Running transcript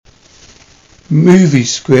Movie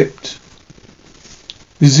script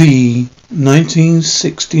Z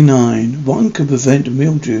 1969. One can prevent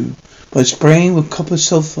mildew by spraying with copper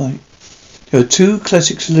sulfate. There are two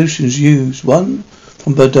classic solutions used, one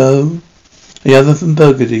from Bordeaux, the other from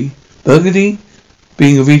Burgundy. Burgundy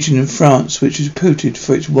being a region in France which is reputed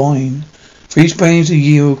for its wine. 3 sprayings a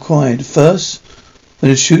year are required. First, when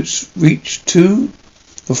the shoots reach 2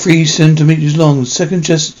 or 3 centimeters long. The second,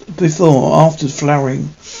 just before or after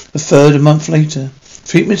flowering. The third, a month later.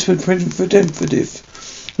 Treatments for preventive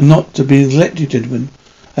and not to be neglected, gentlemen.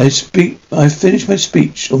 I finished my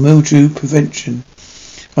speech on mildew prevention.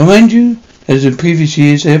 I remind you that as in previous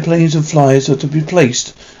years, airplanes and flyers are to be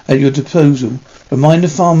placed at your disposal. Remind the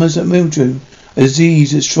farmers that mildew, a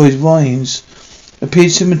disease that destroys vines,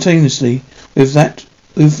 appears simultaneously with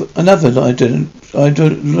another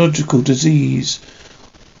ideological disease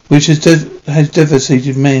which has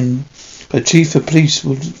devastated men. The chief of police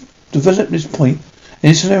will develop this point.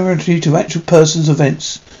 Insularity to actual persons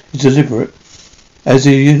events is deliberate, as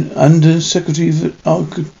the Under Secretary of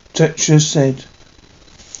Architecture said.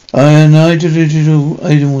 An ideological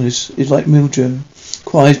illness is like mildew,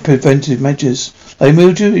 requires preventive measures. Like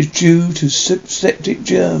mildew is due to septic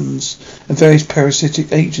germs and various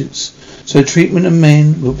parasitic agents, so treatment of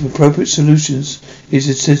men with appropriate solutions is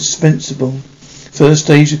indispensable. First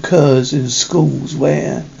stage occurs in schools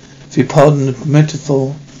where, if you pardon the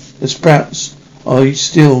metaphor, the sprouts are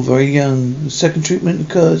still very young. The second treatment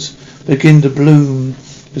begin to bloom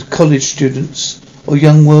as college students or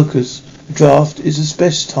young workers. The draft is the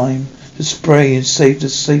best time to spray and save the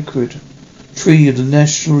sacred tree of the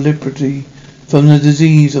national liberty from the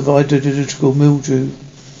disease of ideological mildew.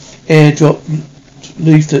 Airdrop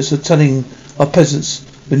leaflets are telling our peasants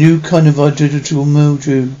the new kind of ideological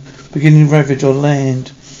mildew beginning to ravage our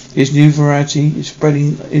land. Its new variety is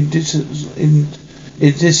spreading indecisively.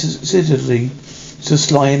 It's a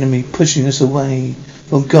sly enemy pushing us away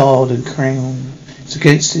from God and crown. It's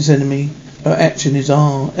against this enemy our action is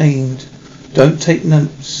aimed. Don't take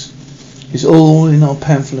notes. It's all in our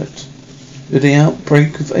pamphlet. With the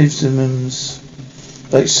outbreak of Islamisms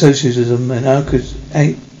like socialism and anarchism,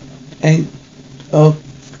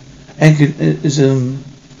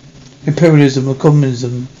 imperialism or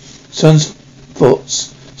communism,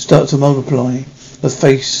 sunspots start to multiply. The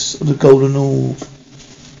face of the golden orb.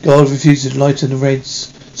 God refuses to lighten the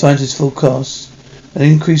reds. Scientists forecast an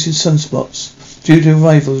increase in sunspots due to the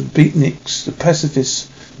arrival of beatniks, the pacifists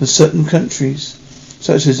of certain countries,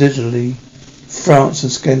 such as Italy, France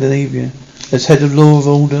and Scandinavia. As head of law of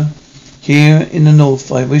order here in the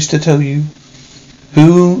north, I wish to tell you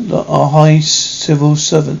who are high civil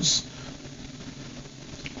servants.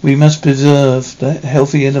 We must preserve the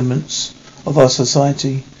healthy elements of our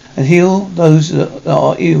society and heal those that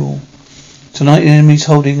are ill. Tonight the enemy is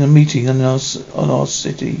holding a meeting on our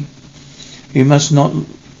city. We must not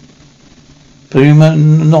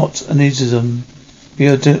an ism. We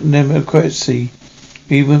are democracy.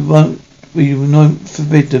 We will not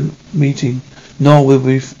forbid the meeting, nor will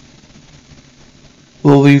we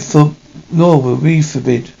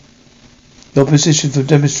forbid the opposition from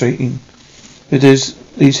demonstrating. With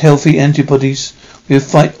these healthy antibodies, we will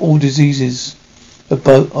fight all diseases of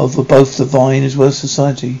both the vine as well as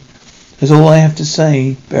society. That's all I have to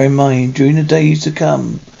say. Bear in mind, during the days to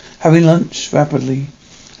come, having lunch rapidly.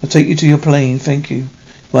 I'll take you to your plane, thank you.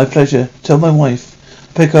 My pleasure. Tell my wife.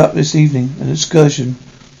 I'll pick her up this evening, an excursion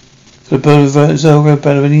for the Berezovka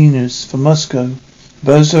ballerinas from Moscow.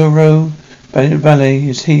 The Berezovka ballet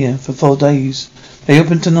is here for 4 days. They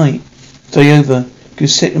open tonight. Stay over. You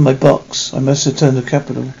sit in my box. I must return to the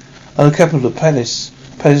capital. Oh, the capital, Palace.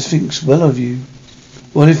 Palace thinks well of you.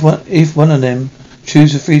 What if one of them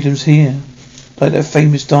choose the freedoms here? Like that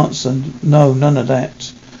famous dancer? No, none of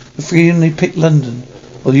that. The freedom they pick London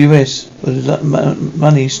or the US where the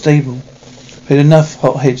money is stable. But enough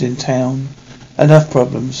hotheads in town. Enough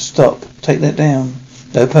problems. Stop. Take that down.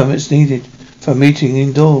 No permits needed for a meeting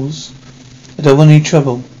indoors. I don't want any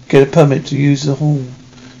trouble. Get a permit to use the hall.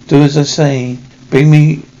 Do as I say. Bring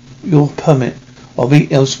me your permit. I'll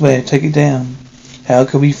meet elsewhere. Take it down. How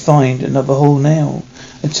can we find another hall now?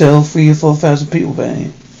 And tell 3,000 or 4,000 people about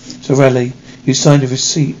it. So Raleigh, you signed a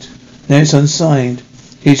receipt. Now it's unsigned.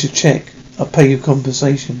 Here's your check. I'll pay you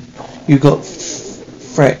compensation. You got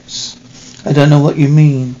threats. I don't know what you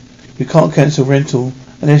mean. You can't cancel rental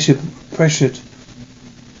unless you're pressured.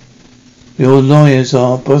 Your lawyers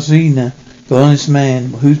are Bosina. You're an honest man.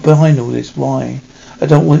 Who's behind all this? Why? I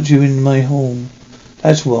don't want you in my hall.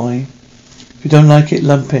 That's why. If you don't like it,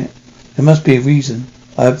 lump it. There must be a reason.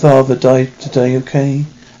 I'd rather die today, okay?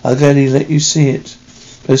 I'll gladly let you see it.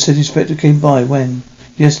 But the city inspector came by when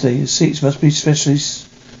yesterday. The seats must be specially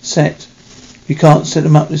set. You can't set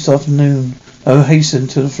them up this afternoon. No, hasten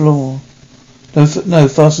to the floor. No,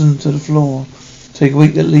 fasten to the floor. Take a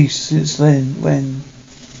week at least since then. When?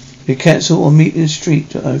 You cancel or meet in the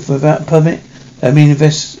street without permit. I mean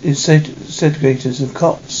investigators and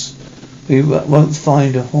cops. We won't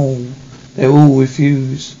find a hall. They'll all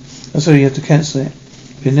refuse. That's why you have to cancel it.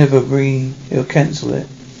 If you never agree, he'll cancel it.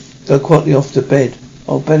 Go quietly off to bed.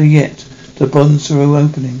 Or better yet, the Bonsoro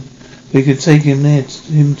opening. We could take him there,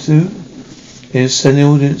 him too. Is an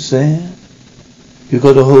audience there? You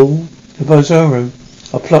got a hall? The Bonsoro.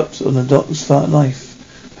 I plucked on the doc's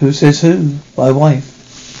life. Who says who? My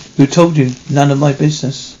wife. Who told you? None of my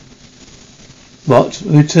business. What?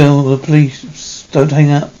 Who tell the police? Don't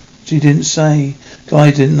hang up. She didn't say.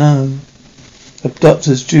 Guy didn't know. The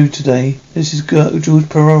doctor's due today. This is George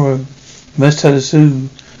Pororo. You must tell us who.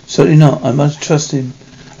 Certainly not. I must trust him.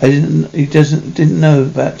 He didn't know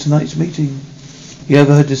about tonight's meeting. He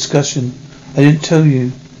overheard discussion. I didn't tell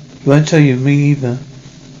you. He won't tell you. Me either.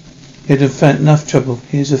 He had enough trouble.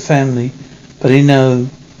 He has a family. But he know.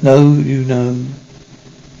 No, you know.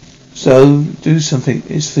 So, do something.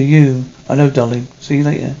 It's for you. I know, darling. See you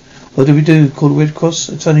later. What do we do? Call the Red Cross?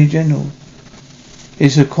 Attorney General.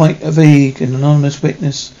 It's quite a vague and anonymous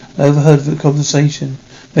witness. I overheard the conversation.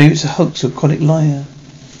 Maybe it's a hoax or a chronic liar.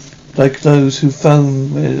 Like those who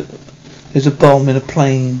phone where there's a bomb in a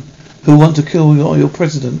plane. Who want to kill your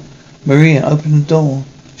president. Maria, open the door.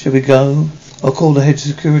 Shall we go? I'll call the head of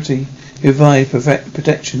security. He provides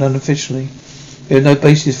protection unofficially. There's no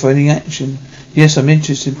basis for any action. Yes, I'm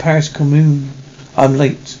interested in Paris Commune. I'm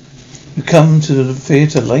late. You come to the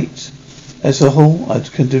theatre late? As a hall, I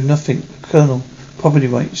can do nothing. Colonel, property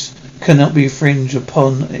rights cannot be infringed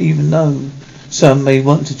upon, even though some may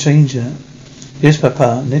want to change that. Yes,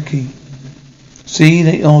 Papa, Nicky. See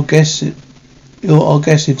that your guest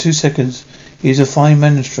in 2 seconds. He's a fine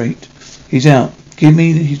magistrate. He's out. Give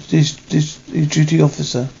me his duty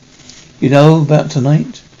officer. You know about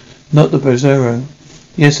tonight? Not the Bonsoro.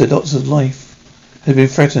 Yes, the doctor's life has been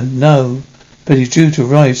threatened. No, but he's due to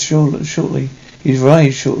arrive shortly. He's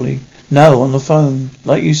arrived shortly. No, on the phone,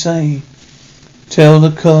 like you say. Tell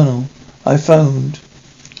the colonel I phoned.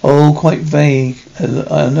 Oh, quite vague.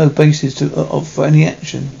 No basis for any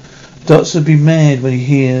action. The doctor would be mad when he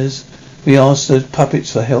hears we ask those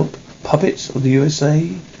puppets for help. Puppets of the USA?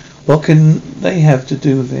 What can they have to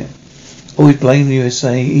do with it? Always blame the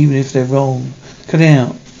USA, even if they're wrong. Cut it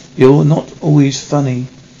out. You're not always funny.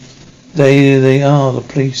 They are the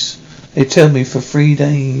police. They tell me for 3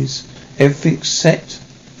 days. Everything's set.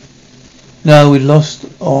 No, we lost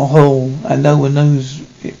our hole, and no one knows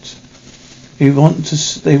it. They want to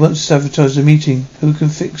sabotage the meeting. Who can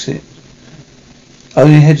fix it?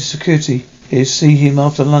 Only head of security. Here's see him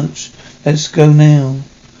after lunch. Let's go now.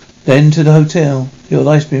 Then to the hotel. Your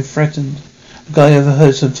life's been threatened. A guy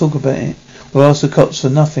overheard some talk about it. We'll ask the cops for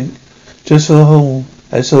nothing. Just for the hall.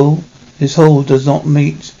 That's all. This hall does not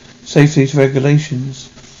meet safety regulations.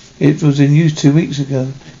 It was in use 2 weeks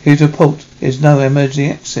ago. Here's a report. There's no emergency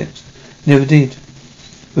exit. Never did.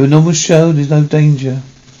 With a normal show, there's no danger.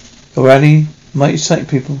 A rally might excite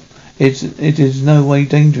people. It is no way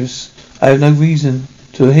dangerous. I have no reason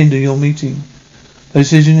to hinder your meeting. The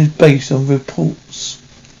decision is based on reports.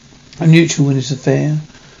 I'm neutral in this affair.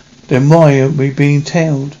 Then why are we being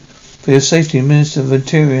tailed? For your safety, Minister of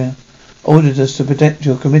Interior ordered us to protect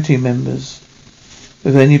your committee members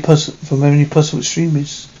from any possible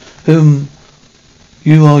extremists whom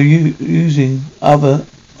you are using other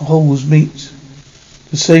halls meet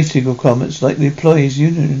the safety requirements, like the employees'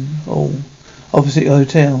 union hall opposite the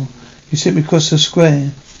hotel. You sit me across the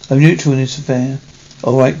square. I'm neutral in this affair.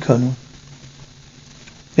 All right, Colonel.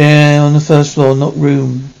 There on the first floor, not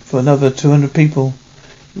room for another 200 people.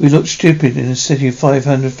 We look stupid in a city of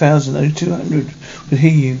 500,000. Only 200 would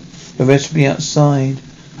hear you. The rest will be outside.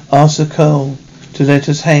 Ask the Cole to let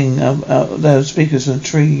us hang out loudspeakers on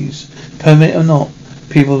trees. Permit or not,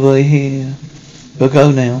 people will hear. We'll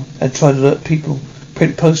go now and try to alert people.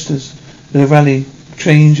 Print posters. The rally.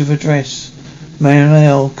 Change of address.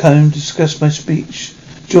 Manuel, come discuss my speech.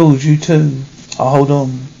 George, you too. I'll hold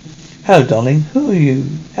on. Hello, darling. Who are you?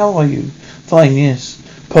 How are you? Fine, yes.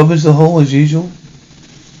 Problems the hall as usual?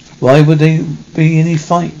 Why would there be any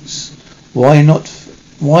fights? Why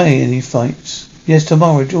any fights? Yes,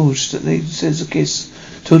 tomorrow, George says a kiss.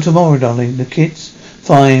 Till tomorrow, darling. The kids?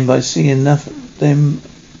 Fine, but I see enough of them.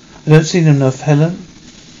 I don't see them enough, Helen.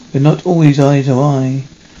 We're not always eye to eye,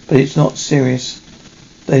 but it's not serious.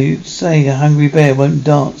 They say a hungry bear won't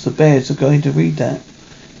dance. The bears are going to read that.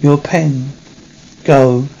 Your pen.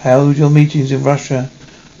 Go. Hold your meetings in Russia.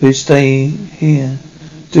 We'll stay here.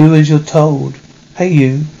 Do as you're told. Hey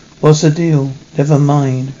you, what's the deal? Never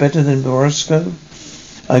mind. Better than Borosco?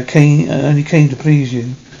 I only came to please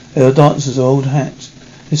you. There are dancers of old hats.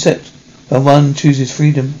 Except when one chooses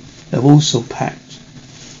freedom, they're also packed.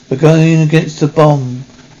 We're going against the bomb.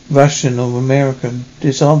 Russian or American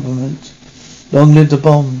disarmament. Long live the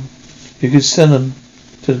bomb. You could sell 'em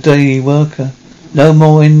to the daily worker. No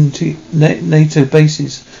more NATO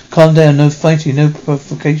bases. Calm down, no fighting, no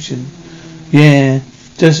provocation. Yeah,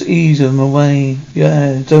 just ease 'em away.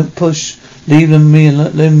 Yeah, don't push. Leave them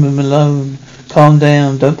alone. Calm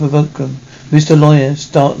down, don't provoke 'em. Mr. Lawyer,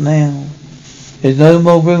 start now. There's no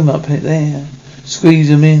more room up there.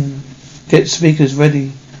 Squeeze 'em in. Get speakers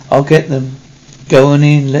ready. I'll get them. Go on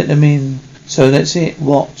in, let them in. So that's it.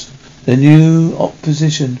 What? The new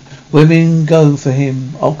opposition. Women go for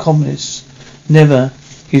him. Oh, communists. Never.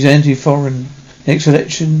 He's anti-foreign. Next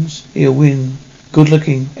elections, he'll win.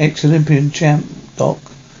 Good-looking, ex-Olympian champ, doc.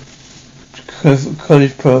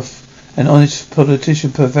 College prof. An honest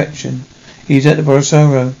politician perfection. He's at the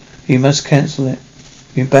Bolsonaro. He must cancel it.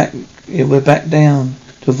 We're back down.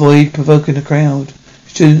 To avoid provoking the crowd.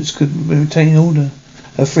 Students could maintain order.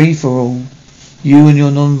 A free-for-all. You and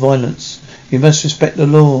your non-violence. You must respect the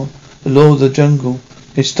law of the jungle.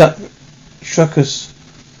 They struck us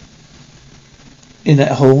in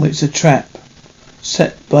that hole. It's a trap.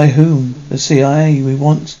 Set by whom? The CIA. We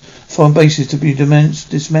want foreign bases to be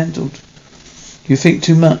dismantled. You think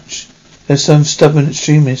too much. There's some stubborn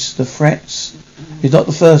extremists. The threats is not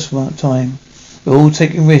the first time. We're all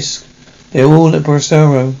taking risks. They're all at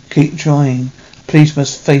Bolsonaro. Keep trying. Police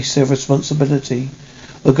must face their responsibility.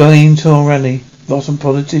 We're going to our rally. Rotten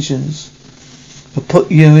politicians. We'll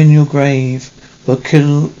put you in your grave. We'll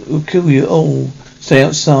kill you all. Stay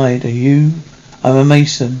outside. And you? I'm a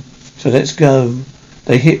Mason. So let's go.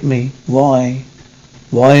 They hit me. Why?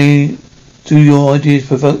 Why do your ideas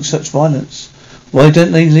provoke such violence? Why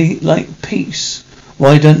don't they like peace?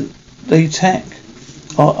 Why don't they attack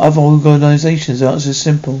other organizations? The answer is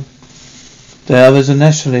simple. The others are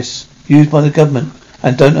nationalists, used by the government,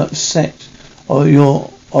 and don't upset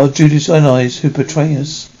our Judas allies who betray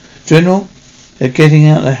us. General, they're getting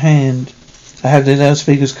out of hand. I have the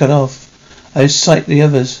loudspeakers cut off. I cite the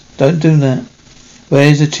others. Don't do that.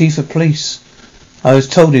 Where's the chief of police? I was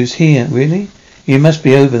told he was here. Really? He must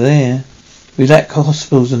be over there. We lack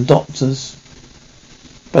hospitals and doctors.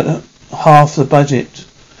 But half the budget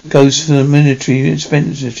goes for the military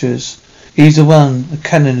expenditures. He's the one. The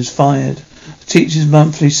cannon is fired. The teacher's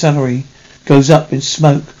monthly salary goes up in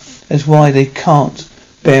smoke. That's why they can't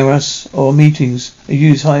bear us or meetings. They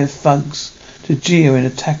use hired thugs to jeer and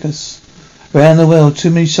attack us. Around the world, too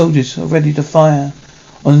many soldiers are ready to fire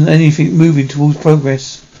on anything moving towards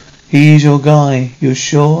progress. He's your guy. You're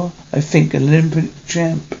sure? I think an Olympic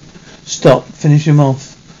champ. Stop. Finish him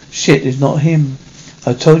off. Shit, it's not him.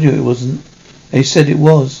 I told you it wasn't. They said it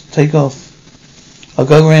was. Take off. I'll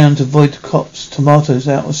go round to avoid the cops. Tomatoes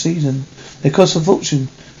out of season. They cost a fortune.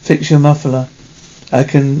 Fix your muffler. I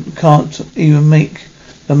can't even make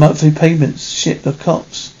the monthly payments. Shit, the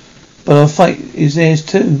cops. But our fight is theirs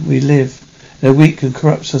too. We live in a weak and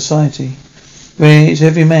corrupt society where it's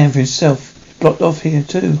every man for himself. It's blocked off here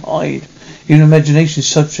too. Hide. Even imagination is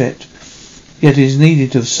subject. Yet it is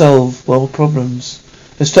needed to solve world problems.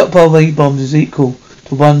 The stockpile of A-bombs is equal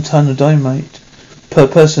to 1 ton of dynamite per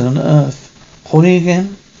person on Earth. Horny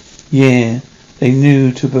again? Yeah. They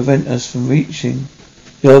knew to prevent us from reaching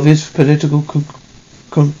the obvious political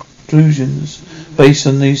conclusions based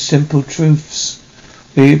on these simple truths.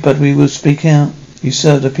 But we will speak out. You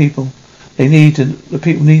serve the people. The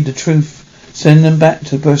people need the truth. Send them back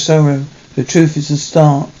to Bolsonaro. The truth is the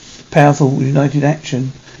start. Powerful united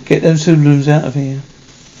action. Get those hoodlums out of here.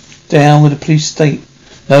 Down with the police state.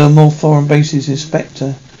 No more foreign bases,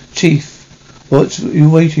 Inspector. Chief, what are you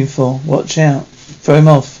waiting for? Watch out. Throw him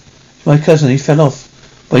off. It's my cousin. He fell off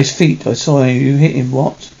by his feet. I saw you hit him.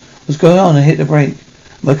 What? What's going on? I hit the brake.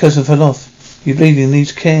 My cousin fell off. You're bleeding.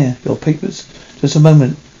 Needs care. Your papers? Just a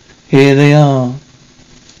moment. Here they are.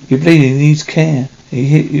 You're bleeding. Needs care. We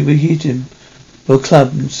hit him. Your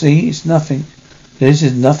club. See? It's nothing. This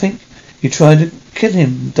is nothing? You tried to kill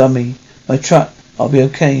him, dummy. My truck. I'll be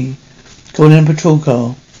okay. Call in a patrol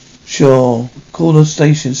car. Sure. Call the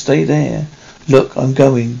station. Stay there. Look, I'm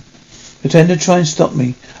going. Pretend to try and stop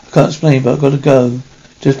me. I can't explain, but I've got to go.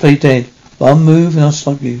 Just play dead. One move and I'll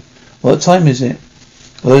slug you. What time is it?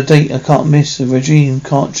 Well, a date I can't miss. The regime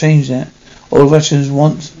can't change that. All Russians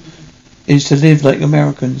want is to live like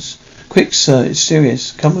Americans. Quick, sir. It's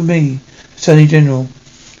serious. Come with me. Attorney General.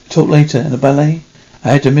 Talk later. And the ballet?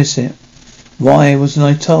 I had to miss it. Why wasn't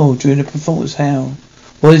I told during the performance? How?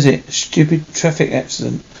 What is it? A stupid traffic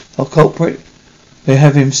accident. Our culprit? We'll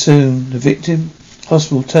have him soon. The victim?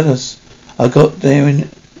 Hospital, tell us. I got there in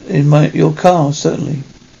your car, certainly.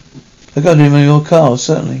 Have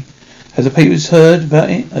the papers heard about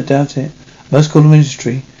it? I doubt it. I must call the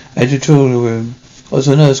ministry. Editorial room. What's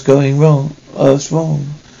on earth going wrong? Earth's wrong.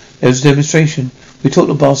 There was a demonstration. We taught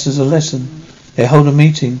the bastards a lesson. They hold a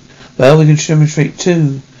meeting. Well, we can demonstrate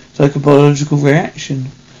too. Psychological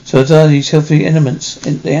reaction. So are these healthy elements,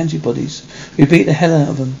 the antibodies. We beat the hell out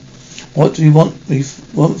of them. What do you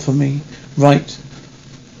want from me? Right.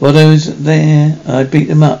 Well, those there, I beat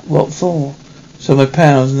them up. What for? So my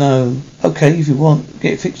pals know. Okay, if you want,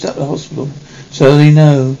 get fixed up at the hospital. So they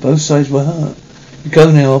know both sides were hurt. You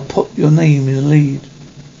go now, I'll put your name in the lead.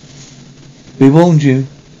 We warned you,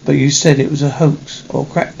 but you said it was a hoax or a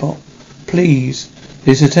crackpot. Please,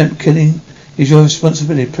 this attempt killing is your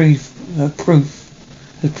responsibility. Proofs.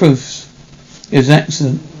 It was an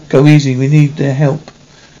accident. Go easy, we need their help.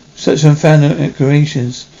 Such unfounded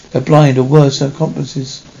declarations. They're blind or worse,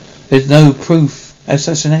 accomplices. There's no proof.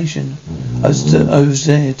 Assassination. I was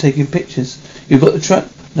there taking pictures. You got the truck?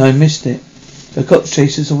 No, I missed it. The cops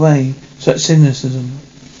chased us away. Such cynicism.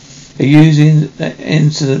 They're using that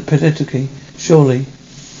incident politically. Surely.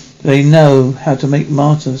 They know how to make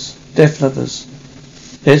martyrs. Death lovers.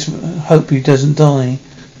 Let's hope he doesn't die.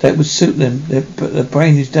 That would suit them. But their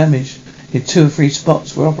brain is damaged. In 2 or 3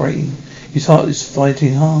 spots we're operating. His heart is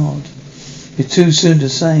fighting hard. It's too soon to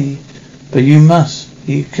say. But you must.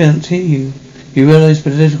 He can't hear you. You realize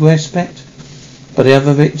political aspect? But the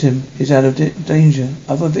other victim is out of danger.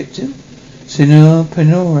 Other victim? Senor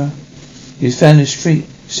Penora. He's found in the street.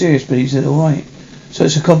 Serious, but he's alright.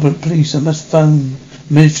 Such a competent police. I must phone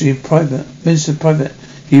Minister Private.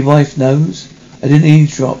 Your wife knows. I didn't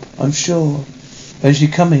eavesdrop. I'm sure. When's she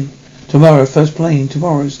coming? Tomorrow. First plane.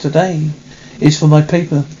 Tomorrow's today. It's for my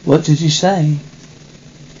paper. What did you say?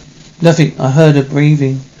 Nothing. I heard her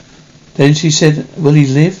breathing. Then she said, will he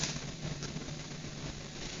live?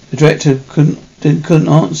 The director couldn't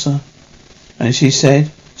answer. And she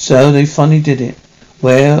said, so they finally did it.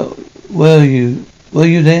 Where were you? Were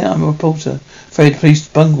you there? I'm a reporter. Afraid the police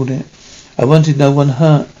bungled it. I wanted no one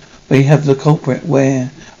hurt. We have the culprit.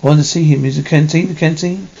 Where? I want to see him. Is the canteen? The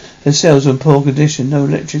canteen? The cells are in poor condition. No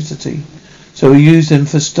electricity. So we use them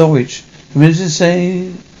for storage. The minister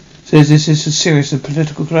says this is a serious and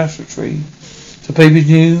political catastrophe. The papers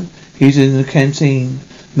knew he's in the canteen.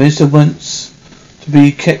 The minister wants to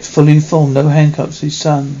be kept fully informed. No handcuffs. His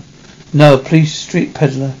son. No, a police street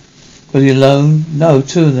peddler. Was he alone? No,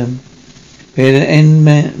 2 of them. We had an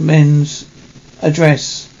men's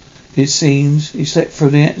address. It seems he slept through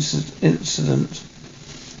the incident.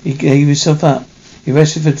 He gave himself up. He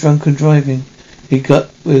arrested for drunken driving.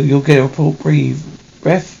 You'll get a report.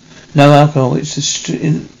 Breath? No alcohol. It's a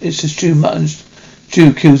stew. Mutton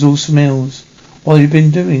stew kills all smells. What have you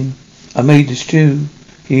been doing? I made the stew.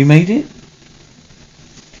 You made it?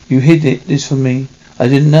 You hid this from me. I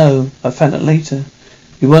didn't know. I found it later.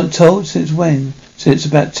 You weren't told? Since when? Since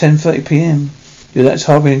about 10:30 p.m. That's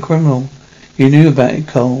harboring a criminal. You knew about it,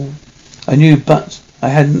 Cole. I knew, but I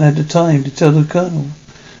hadn't had the time to tell the colonel.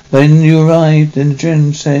 When you arrived, then the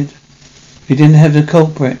general said he didn't have the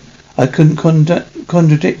culprit. I couldn't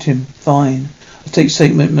contradict him. Fine. I'll take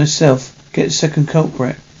statement myself. Get the second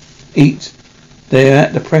culprit. Eat. They're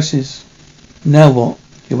at the presses. Now what?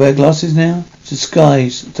 You wear glasses now?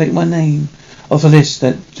 Disguise. Take my name off the list.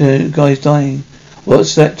 That guy's dying.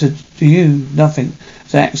 What's that to you? Nothing.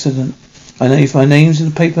 It's an accident. I know if my name's in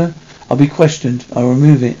the paper, I'll be questioned. I'll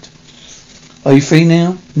remove it. Are you free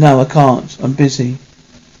now? No, I can't. I'm busy.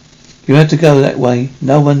 You have to go that way.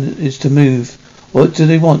 No one is to move. What do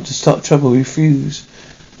they want? To start trouble? Refuse.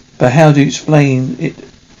 But how do you explain it?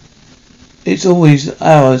 It's always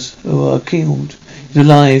ours who are killed. He's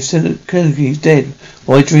alive. Clinically dead.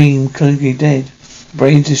 Why dream? Clinically dead.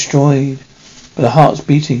 Brain destroyed. But the heart's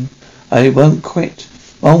beating. I won't quit.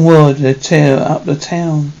 One word, they tear up the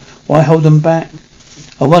town. Why hold them back?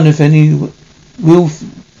 I wonder if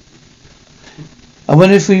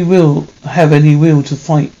we will have any will to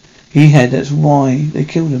fight. He had, that's why they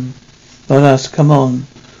killed him. Not us, come on.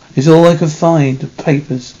 It's all I could find, the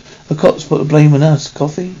papers. The cops put the blame on us.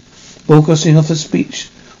 Coffee? Broadcasting off a speech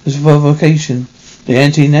was a provocation. The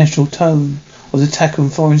anti-national tone of the attack on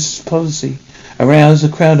foreign policy aroused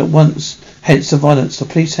the crowd at once, hence the violence. The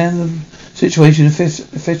police handled the situation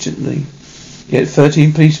efficiently. Yet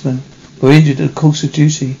 13 policemen were injured in the course of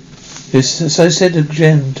duty. So said the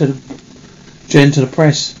Gen to the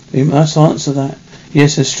press. We must answer that.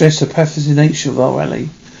 Yes, and stress the pathetic nature of our rally.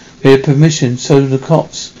 We had permission so the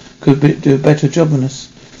cops could do a better job on us.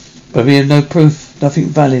 But we have no proof, nothing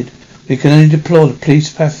valid. We can only deplore the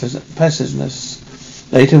police passiveness.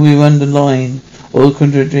 Later we will underline all the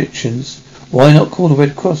contradictions. Why not call the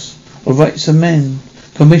Red Cross or Rights of Men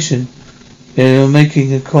Commission? They are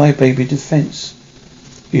making a crybaby defense.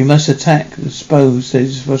 You must attack, expose their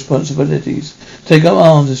responsibilities. Take up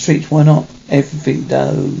arms in the streets, why not? Everything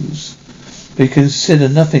goes. We consider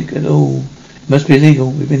nothing at all. It must be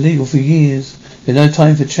legal. We've been legal for years. There's no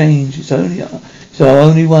time for change. It's our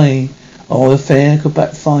only way. Our affair could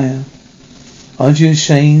backfire. Aren't you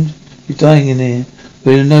ashamed? You're dying in here.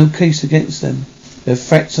 We have no case against them. There are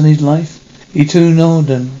threats on his life. He too ignored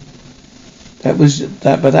them. But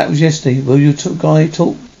that was yesterday. Will your guy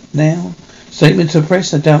talk now? Statement to the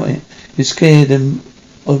press? I doubt it. You're scared them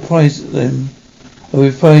of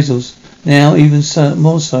reprisals. Now even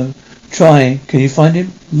more so. Try. Can you find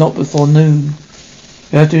him? Not before noon.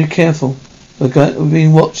 You have to be careful. We're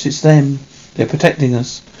being watched. It's them. They're protecting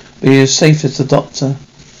us. Be as safe as the doctor.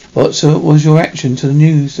 What was your reaction to the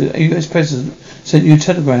news? The US President sent you a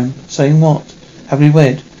telegram. Saying what? Happily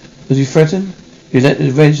read. Was he threatened? You let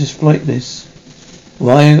the Reds exploit this.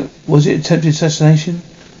 Why was it attempted assassination?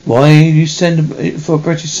 Why did you send it for a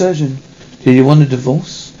British surgeon? Did you want a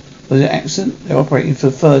divorce? Was it an accident? They're operating for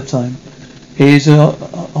the third time. He is a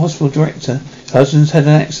hospital director. His husband's had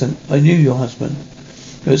an accident. I knew your husband.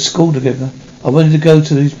 We were at school together. I wanted to go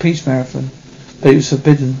to his peace marathon, but it was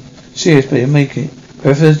forbidden. Seriously, I'll make it.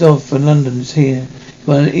 Professor Dodd from London is here. He's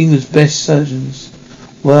one of England's best surgeons.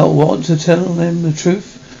 Well, what to tell them the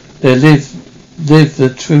truth? They'll live the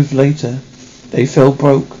truth later. They fell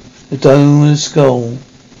broke. The dome and the skull.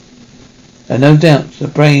 And no doubt the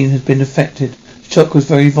brain has been affected. The shock was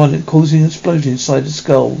very violent, causing an explosion inside the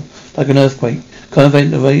skull, like an earthquake. Can't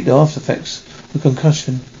ventilate the after effects of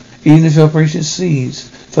concussion. Even if the operation succeeds,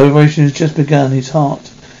 the operation has just begun. His heart,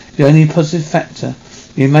 the only positive factor.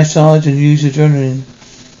 You massage and use adrenaline.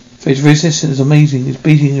 His resistance is amazing. He's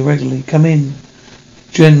beating irregularly. Come in.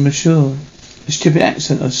 Jen, monsieur. A stupid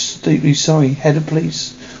accent. I'm deeply sorry. Head of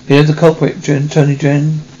police. We have the culprit, Tony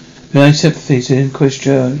Jen. My sympathies in Chris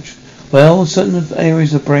George. Well, certain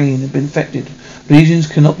areas of the brain have been affected. Lesions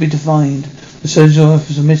cannot be defined. The surgeon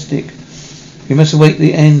offers a mystic. We must await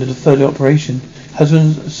the end of the further operation.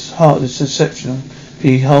 Husband's heart is exceptional.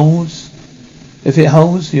 If it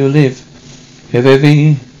holds, he'll live. We have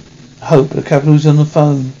every hope. The capital's on the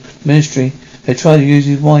phone. Ministry. They try to use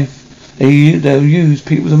his wife. They'll use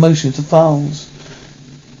people's emotions to files.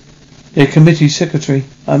 Their committee secretary.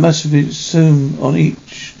 I must assume on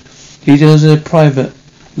each. He deals with their private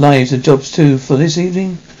lives and jobs too. For this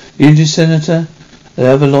evening, the Indian senator, the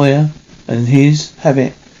other lawyer, and his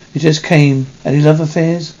habit. He just came. Any love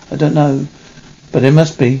affairs? I don't know. But there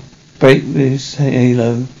must be. Break this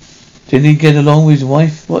halo. Didn't he get along with his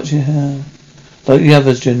wife? Watching her. Like the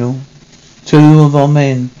others, General. Two of our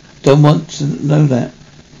men don't want to know that.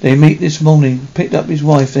 They meet this morning, picked up his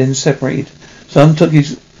wife, then separated. Some took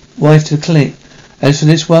his wife to the clinic. As for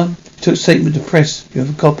this one, he took a statement to press. You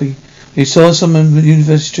have a copy. He saw some of the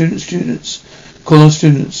university college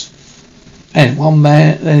students. And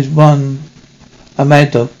there's a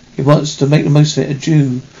mad dog. He wants to make the most of it, a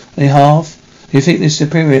Jew. Only half. You think they're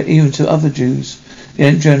superior even to other Jews. The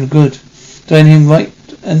ain't German good. Doing him right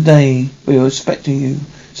and day. We were expecting you.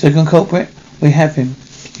 Second culprit, we have him.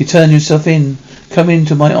 You turn yourself in. Come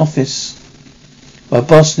into my office. My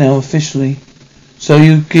boss now officially. So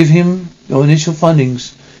you give him your initial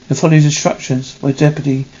findings and follow his instructions. My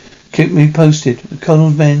deputy, keep me posted. The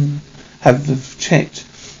colonel's men have checked.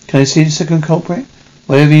 Can I see the second culprit?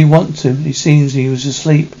 Whatever you want to. He seems he was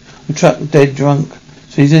asleep. The truck dead drunk.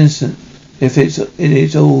 So he's innocent. If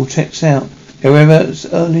it all checks out. Your whereabouts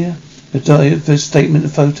earlier? The statement, the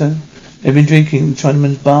photo. They've been drinking at the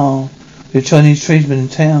Chinaman's bar. The Chinese tradesman in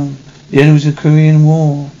town. The end was the Korean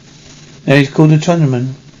War. Now he's called a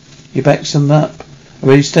Chinaman. He backs them up. A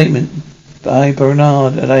ready statement by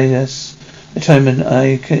Bernard alias a Chinaman,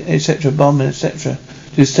 etc. Bomber, etc.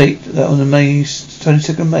 To state that on the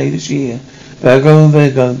 22nd of May this year, Virgo and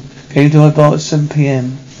Virgo came to my bar at 7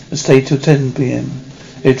 p.m. and stayed till 10 p.m.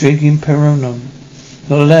 They're drinking Peronom.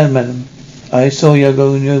 Not allowed, madam. I saw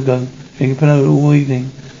Yogo and Yogo drinking Peronom all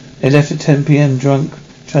evening. They left at 10 p.m. drunk,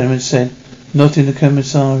 Chinaman said. Not in the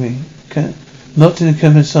commissary. Not in the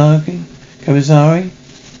commissary? Commissary?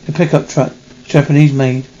 The pickup truck. Japanese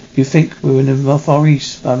made. You think we were in the Far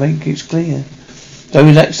East. I make it clear. Though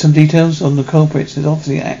we lack some details on the culprits, there's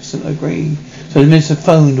obviously an accident, I agree. So the minister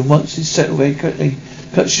phoned and once it's settled very quickly,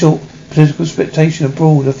 cut short political expectation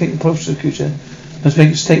abroad. I think the prosecutor must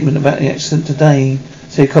make a statement about the accident today.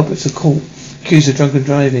 Say culprits are caught, accused of drunken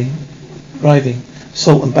driving,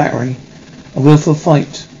 assault and battery, a willful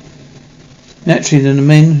fight. Naturally, then the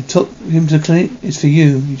men who took him to the clinic, it's for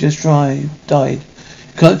you. He just died.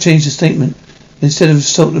 You can't change the statement. Instead of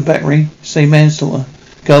assault and battery, say manslaughter.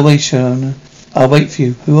 Go away, Shona. I'll wait for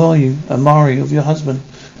you. Who are you? Amari, of your husband.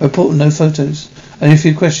 A report with no photos. Only a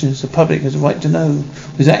few questions. The public has a right to know.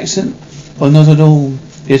 Was it accident? Or not at all?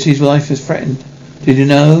 Yes, his life is threatened. Did you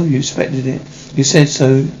know? You expected it. You said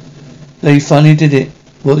so. They finally did it.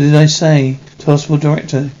 What did I say? To the hospital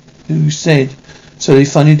director, who said, so they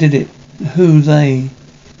finally did it. Who they?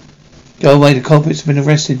 Go away. The culprits have been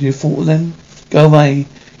arrested. You fought with them? Go away.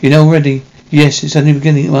 You know already. Yes, it's only the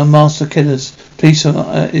beginning. My master killers. Police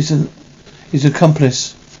is an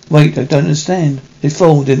accomplice. Wait, I don't understand. They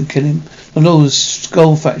fall, didn't kill him. The law was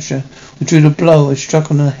skull fracture. We drew the blow. I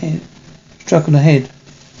struck on the head.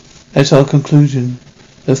 That's our conclusion.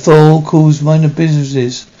 The fall caused minor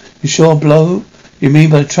businesses. You sure a blow? You mean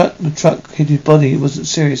by the truck? The truck hit his body. It wasn't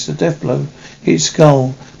serious. A death blow hit his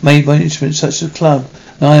skull, made by instruments such as a club,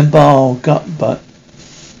 an iron bar, or gut butt.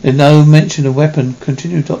 There's no mention of weapon.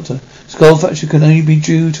 Continued Doctor. Skull fracture can only be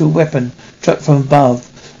due to a weapon struck from above.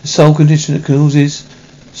 The sole condition that causes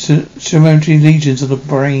cemetery lesions of the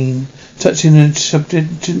brain, touching the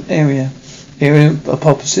subject area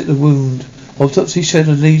opposite the wound. Autopsy showed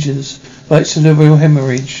the lesions, right cerebral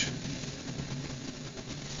hemorrhage.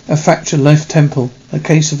 A fractured left temple, a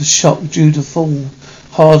case of a shock due to fall.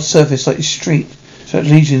 Hard surface like the street, so that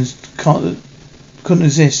lesions couldn't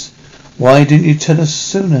exist. Why didn't you tell us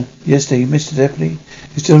sooner? Yesterday, Mr. Deputy.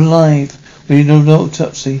 He's still alive. We need an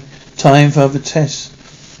autopsy. Time for other tests.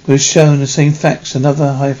 We've shown the same facts.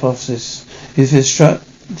 Another hypothesis. If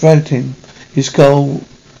it dragged him, his skull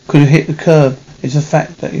could have hit the curb. It's a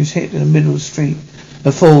fact that he was hit in the middle of the street.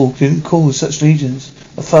 The fall didn't cause such lesions.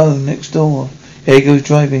 A phone next door. Here he goes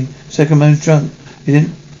driving. Second man's drunk.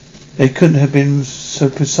 They couldn't have been so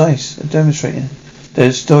precise. A demonstrator.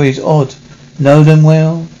 Their story is odd. Know them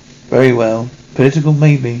well? Very well. Political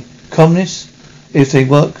maybe. Communists? If they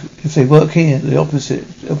work here, the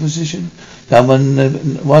opposition.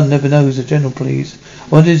 One never knows. The general, please. I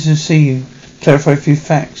wanted to see you. Clarify a few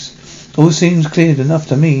facts. All seems clear enough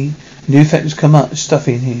to me. A new fact has come up. It's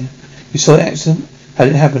stuffy in here. You saw the accident? How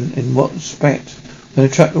did it happen? In what respect? When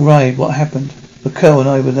the truck arrived, what happened? The Curl and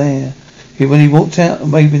I were there. When he walked out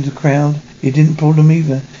and waved into the crowd, he didn't pull them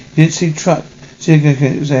either. He didn't see the truck.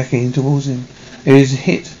 Zigzagging towards him. He was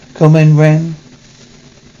hit. Man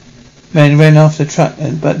ran after the truck,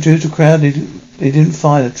 but due to the crowd, they didn't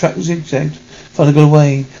fire. The truck zigzagged. Father got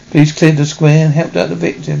away. Police cleared the square and helped out the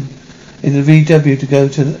victim in the VW to go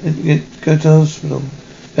to the hospital.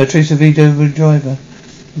 They traced the VW driver.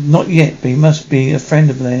 Not yet, but he must be a friend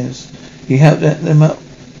of theirs. He helped them at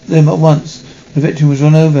once. The victim was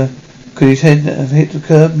run over. Could his head have hit the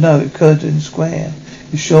curb? No, it occurred in the square.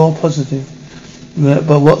 He's sure positive.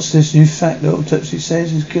 But what's this new fact that autopsy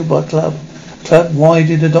says he's killed by a club? Club? Why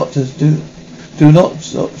did the doctors do not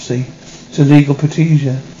autopsy? It's a legal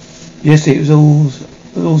procedure. Yesterday it was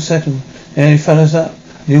all settled. And he follows up.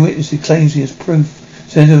 The witness he claims he has proof.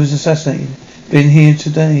 Says he was assassinated. Been here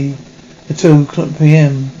today at 2 o'clock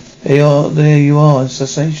p.m. There you are,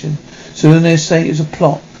 assassination. So when they say it was a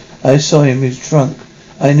plot, I saw him, he was drunk.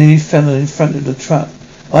 I nearly fell in front of the truck.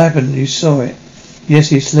 What happened? You saw it. Yes,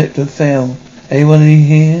 he slipped and fell. Anybody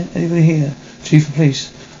here? Chief of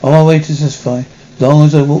Police. On my way to testify. As long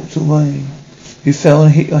as I walked away. You fell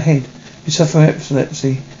and hit your head. You suffer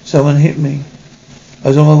epilepsy. Someone hit me. I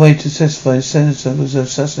was on my way to testify. The senator was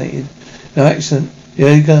assassinated. No accident.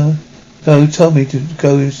 There you go. So told me to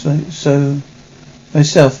go. So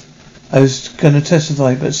myself, I was going to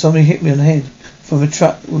testify, but somebody hit me on the head from a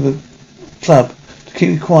truck with a club. To keep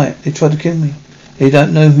me quiet, they tried to kill me. They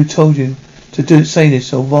don't know who told you to say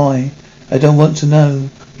this or why. I don't want to know.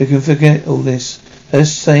 You can forget all this. They're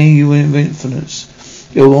saying you were influence.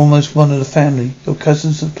 You're almost one of the family. Your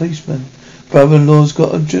cousin's a policeman. Brother-in-law's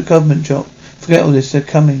got a government job. Forget all this. They're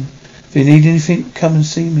coming. If you need anything, come and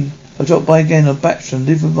see me. I'll drop by again on Bachelor and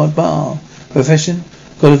live with my bar. Profession?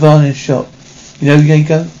 Got a varnish shop. You know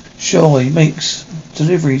Jago? Sure, he makes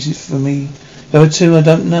deliveries for me. The other two I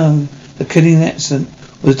don't know. The killing accident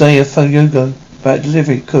was the day I phoned Yogo about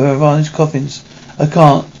delivery. Could I varnish coffins? I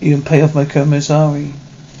can't even pay off my commissary.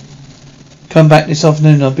 Come back this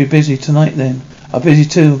afternoon. I'll be busy tonight then. I'm busy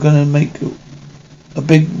too. I'm going to make a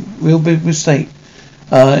real big mistake.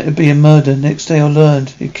 It'd be a murder. Next day I learned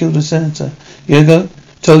he killed a senator. Yogo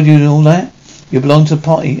told you all that? You belong to a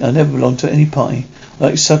party. I never belonged to any party.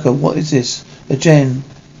 Like sucker. What is this? A gen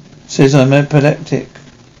says I'm epileptic.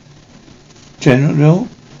 General,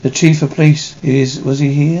 the chief of police was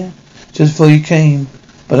he here? Just before you came.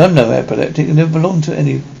 But I'm no epileptic. I never belonged to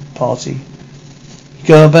any party. You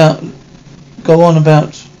go about go on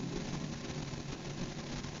about.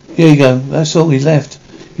 Here you go. That's all he left.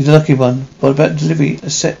 He's a lucky one. What about delivery? Try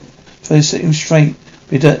to set him straight.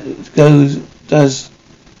 But he does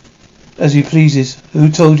as he pleases. Who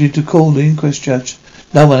told you to call the inquest judge?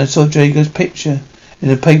 No one. I saw Jago's picture in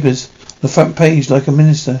the papers, on the front page, like a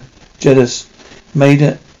minister. Jealous. You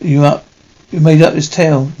made up this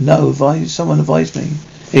tale. No, someone advised me.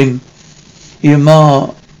 Him. Your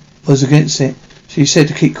ma was against it. She said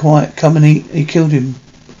to keep quiet. Come and eat. He killed him.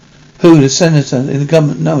 Who? The senator in the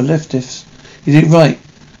government? No, leftists. He did right.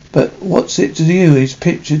 But what's it to you? His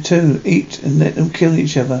picture too. Eat and let them kill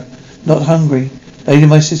each other. Not hungry. Lady,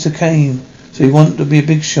 my sister came. So you want to be a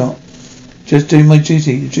big shot. Just doing my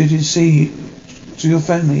duty. The duty to see to your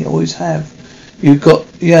family. Always have. Got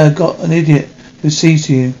an idiot who sees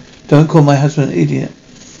to you. Don't call my husband an idiot.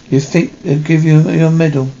 You think they'll give you your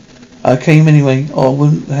medal? I came anyway. I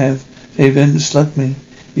wouldn't have. They hadn't slugged me.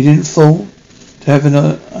 You didn't fall?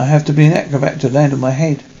 I have to be an acrobat to land on my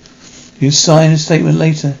head. You sign a statement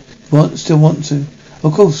later. Still want to?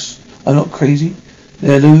 Of course. I'm not crazy.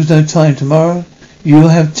 They'll lose no time. Tomorrow you'll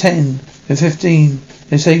have 10 and 15.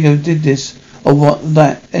 They say you did this or what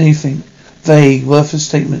that. Anything. Vague, worthless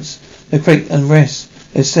statements. They create unrest.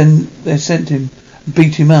 They sent him,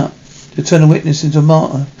 beat him up, to turn a witness into a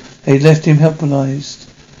martyr. They left him helpless.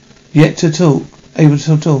 Able to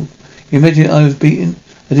talk. You admitted I was beaten.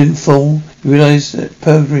 I didn't fall. You realize that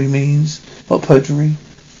perjury means what perjury?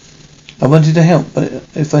 I wanted to help, but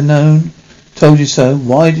if I'd told you so,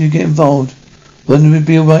 why did you get involved? Wouldn't it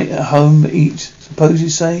be alright at home, eat? Suppose you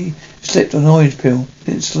say you slept on an orange pill,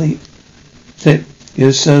 didn't sleep.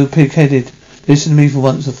 You're so pig-headed. Listen to me for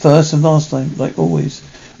once, the first and last time, like always.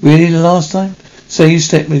 Really the last time? Say you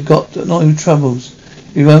slept, we've got no troubles.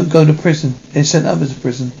 You won't go to prison. They sent others to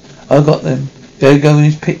prison. I got them. There you go in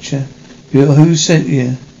his picture. Who sent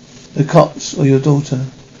you? The cops or your daughter?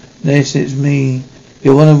 Yes, it's me.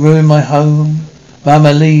 You want to ruin my home?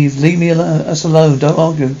 Mama, leave me alone. Us alone. Don't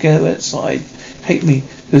argue. Get outside. Hate me.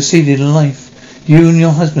 You're seeded in life. You and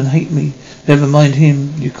your husband hate me. Never mind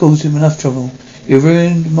him. You caused him enough trouble. You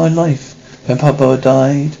ruined my life. When Papa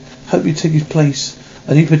died, hope you took his place.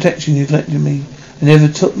 I need protection. You neglected me. I never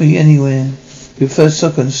took me anywhere. Your first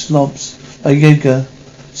suck on slobs. Like Edgar.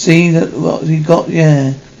 See that what he got?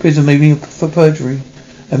 Yeah. Prison maybe for perjury.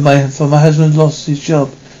 And my husband lost his job.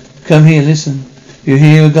 Come here, listen. You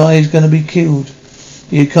hear a guy is gonna be killed.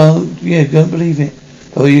 You can't believe it.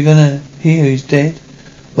 But you're gonna hear he's dead.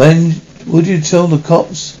 When would you tell the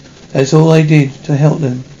cops? That's all I did to help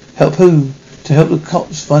them. Help who? To help the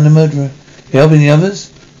cops find the murderer. You helping the others?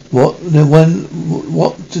 What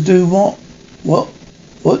to do what?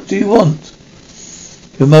 What do you want?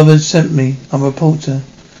 Your mother sent me. I'm a reporter.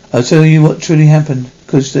 I'll tell you what truly happened.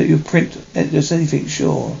 Because that your print just anything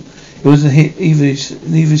sure. It wasn't hit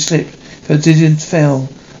neither slipped. If it didn't fell,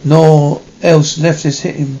 nor else leftists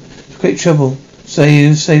hit him. It's great trouble.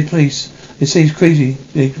 Say police. They say he's crazy,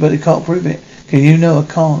 but they can't prove it. Can you? No, I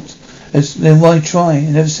can't. Then why try?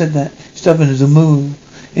 He never said that. Stubborn as a mule.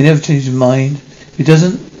 He never changed his mind. If he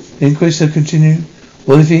doesn't, the inquest will continue.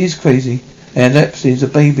 What if he is crazy? And epilepsy is a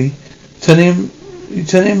baby. Tell him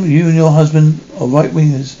you and your husband are right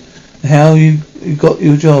wingers. How you got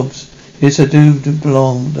your jobs. Yes, I do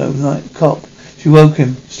belong. That night cop. She woke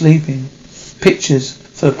him, sleeping. Pictures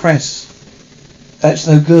for the press. That's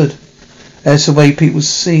no good. That's the way people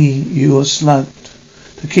see you are slugged.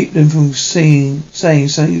 To keep them from saying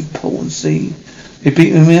something important. See, they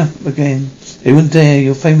beat me up again. They wouldn't dare.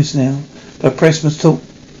 You're famous now. The press must talk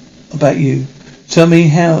about you. Tell me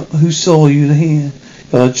who saw you here.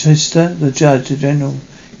 Your sister, the judge, the general.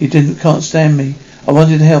 He can't stand me. I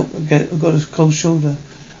wanted to help. I got a cold shoulder.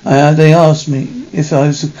 They asked me if I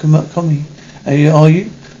was a commie. Are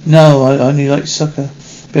you? No, I only like soccer.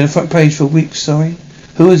 Been on the front page for weeks, sorry.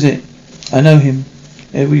 Who is it? I know him.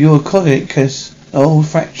 You're a colleague, Kiss. Old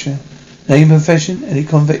fracture. Name, profession, any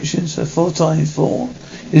convictions? 4 times 4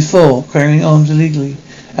 is 4. Carrying arms illegally.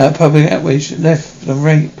 Out public outrage. Left from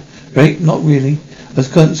rape. Rape, not really. As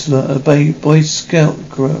consular, a Boy Scout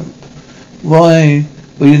group. Why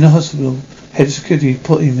were you in the hospital? Head of security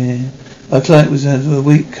put him here. My client had a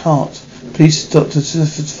weak heart. Police doctor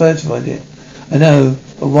certified it. I know,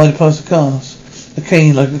 but why the plaster cast? A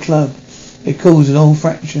cane like a club. It caused an old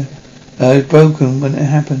fracture. It was broken when it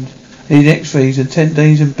happened. I need x-rays and 10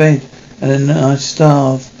 days in bed. And then I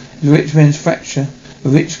starve. It's a rich man's fracture. The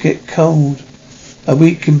rich get cold. A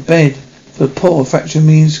week in bed. For the poor, fracture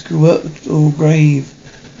means worked or grave.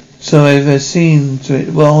 So I've seen to it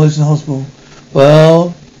while I was in the hospital.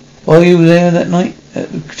 Well, while you were there that night at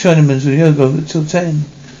the Chinaman's with yoga until 10.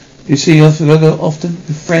 You see yoga often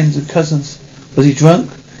with friends and cousins. Was he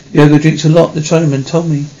drunk? Yoga drinks a lot. The Chinaman told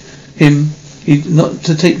me he not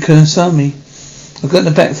to take Kurosami. I got in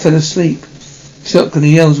the back, fell asleep. Shock and the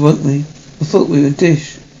yells woke me. I thought we were in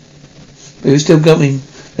dish. But it was still going.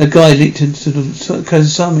 A guy leaped into the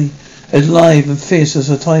Kurosami as live and fierce as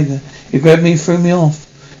a tiger. He grabbed me and threw me off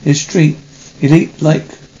in the street. He leaped like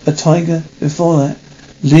a tiger before that.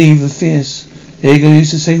 Live and fierce. Diego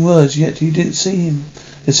used the same words, yet he didn't see him.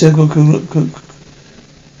 The circle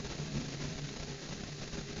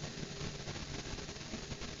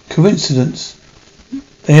coincidence.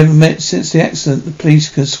 They haven't met since the accident. The police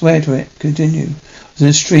can swear to it. Continue. I was in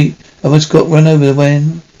the street. I almost got run over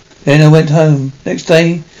when. Then I went home. Next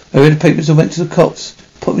day, I read the papers. I went to the cops.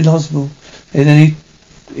 Put me in the hospital. And then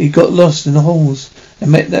he got lost in the halls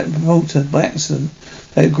and met that reporter by accident.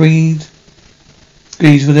 They agreed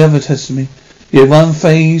with the other testimony. Yeah, one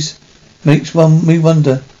phase makes me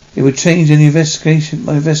wonder. It would change any investigation.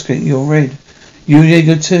 My investigating your red. You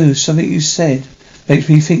Diego too. Something you said makes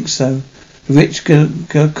me think so. The rich go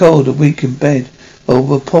cold a week in bed. Or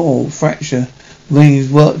the poor fracture. Means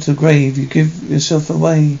work to the grave. You give yourself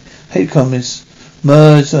away. Hate communists.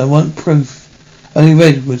 Murds, I want proof. Only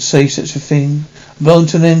Red would say such a thing. I belong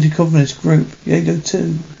to an anti-communist group. Diego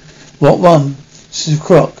too. What one? This is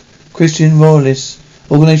Croc. Christian Royalists.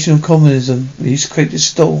 Organization of Communism. He's created a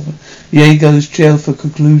storm. Diego's jail for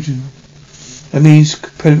conclusion. That means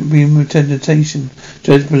premeditation.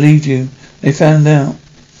 Judge believed you. They found out.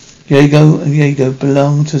 Diego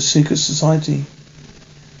belong to a secret society.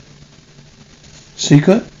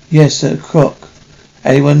 Secret? Yes, they're Croc.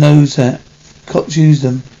 Anyone knows that. Cops use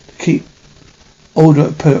them to keep order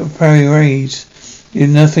at parades. You've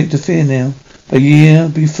nothing to fear now. A year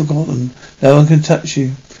be forgotten. No one can touch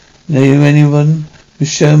you. Know anyone who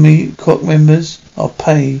show me Croc members? I'll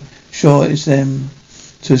pay. Sure it's them.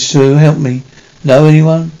 So help me. Know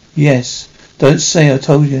anyone? Yes. Don't say I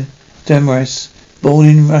told you. Demarest. Born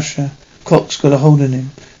in Russia. Croc's got a hold on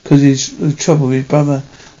him. Cause he's in trouble with his brother.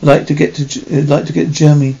 I'd like to get to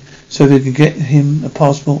Germany so they can get him a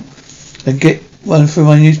passport and get one through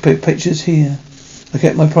my newspaper pictures here. I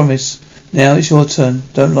kept my promise. Now it's your turn.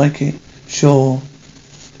 Don't like it? Sure.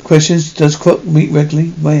 Questions. Does Croc meet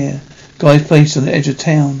regularly? Where? Guy's place on the edge of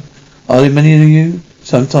town. Are there many of you?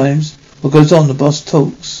 Sometimes. What goes on? The boss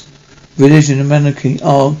talks. Religion and monarchy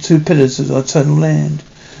are two pillars of our eternal land.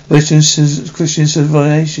 Christian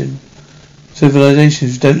civilization.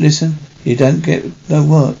 Civilizations. Don't listen. You don't get no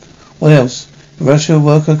work. What else? A Russian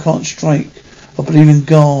worker can't strike. I believe in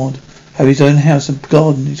God. Have his own house and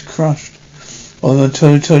garden is crushed. Or a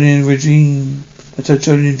totalitarian regime. You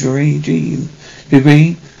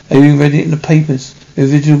agree? Have you read it in the papers? The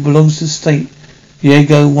individual belongs to the state.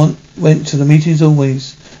 Diego went to the meetings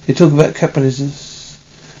always. They talk about capitalists.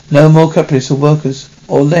 No more capitalists or workers.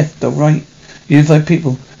 Or left or right. Unified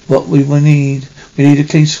people. What we will need. We need a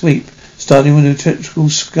clean sweep. Starting with the electrical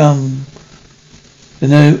scum.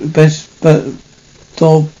 The best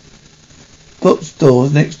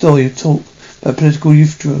bookstores next door. You talk about political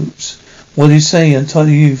youth groups. What do you say?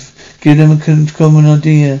 Untidy youth. Give them a common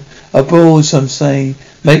idea. Abroad, some say.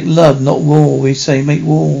 Make love, not war. We say make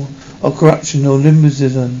war. Or corruption or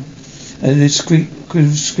liberalism. And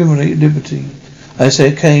discriminate liberty. I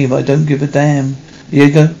say okay, but I don't give a damn.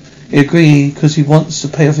 Diego, he agreed because he wants to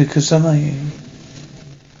pay off his Kasame.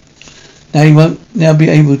 Now he won't now be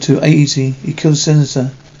able to. Easy. He killed the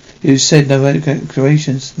senator. You said no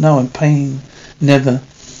declarations. No, I'm paying. Never.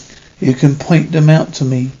 You can point them out to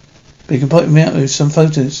me. But you can point them out with some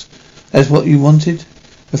photos. That's what you wanted?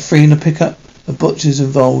 A free in the pickup. The butcher's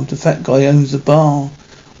involved. The fat guy owns the bar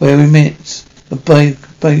where we met. The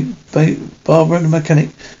barber and the mechanic.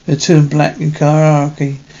 The two in black in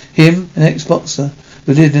hierarchy. Him, an ex-boxer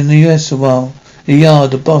who lived in the US a while. The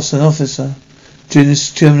yard, the boss, an officer. During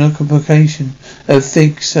this German occupation, a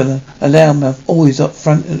fig seller, a loudmouth, always up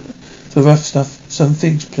front for rough stuff. Some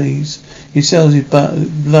figs, please. He sells his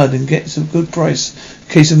blood and gets a good price. In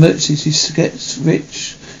case of emergencies, he gets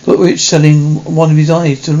rich. Got rich selling one of his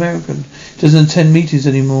eyes to an American. Doesn't attend meetings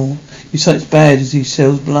anymore. He's such bad as he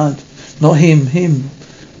sells blood. Not him.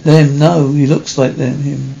 Them, no, he looks like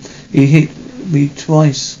him. He hit me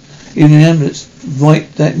twice. Even in ambulance,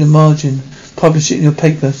 write that in the margin. Publish it in your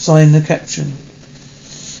paper. Sign the caption.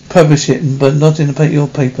 Publish it, but not in your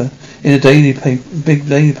paper. In a daily paper, big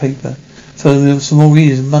daily paper. For some more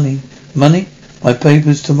readers and money. Money? My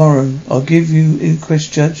paper's tomorrow. I'll give you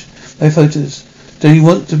inquest judge my photos. Do you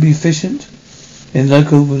want to be efficient? In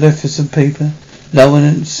local Maleficent paper. No one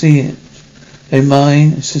can see it. They're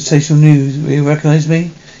mine. It's sensational news. Will you recognize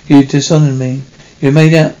me? You dishonored me. You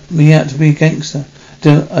made me out to be a gangster.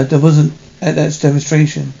 I wasn't at that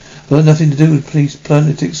demonstration. Got nothing to do with police.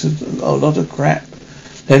 Politics is a lot of crap.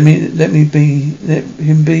 Let him be,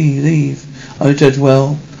 leave. I judge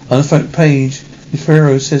well. On the front page,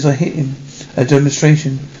 Ferrero says I hit him at a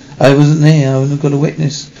demonstration. I wasn't there. I wouldn't have got a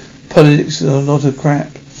witness. Politics is a lot of crap.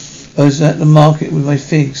 I was at the market with my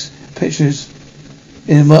figs. Pictures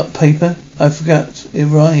in what paper? I forgot. It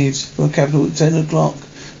arrives for a capital at 10 o'clock.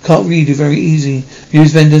 Can't read it very easy.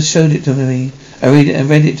 News vendors showed it to me. I read it and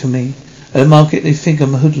read it to me. At the market they think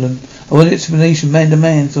I'm a hoodlum. I want an explanation man to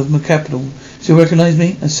man from the capital. Still recognise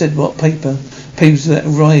me? I said what paper? Papers that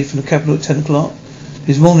arrived from the capital at 10 o'clock.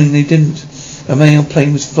 This morning they didn't. A mail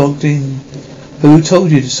plane was flogged in. Who told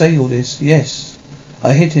you to say all this? Yes.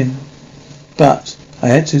 I hit him. But I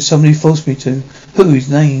had to. Somebody forced me to. Who? His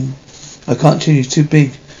name? I can't tell you. It's too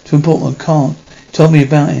big. Too important. I can't. He told me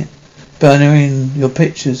about it. Burner in your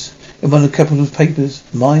pictures. In one of the capital's papers.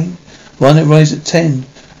 Mine? One that arrives at 10.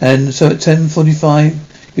 And so at 10:45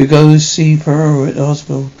 you go see Perot at the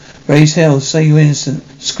hospital. Raise hell. Say you're innocent.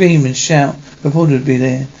 Scream and shout. Reporter would be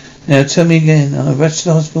there. Now tell me again. I rushed to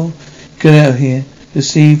the hospital. Get out of here. To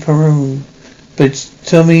see Perot. But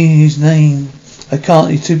tell me his name. I can't.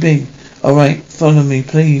 He's too big. All right. Follow me,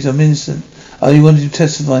 please. I'm innocent. I only wanted to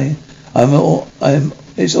testify.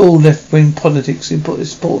 It's all left-wing politics.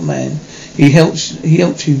 This poor man. He helped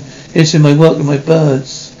you. Listen, I work with my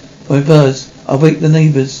birds. I'll wake the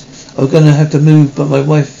neighbours. I'm gonna have to move, but my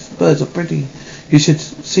wife's birds are pretty. You should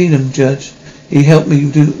see them, Judge. He helped me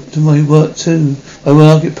do my work too. My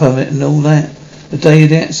market permit and all that. The day of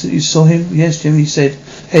the accident, you saw him? Yes, Jimmy said.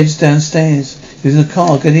 Heads downstairs. He was in the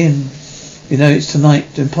car. Get in. You know it's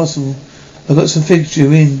tonight. Impossible. I've got some figs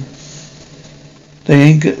due in.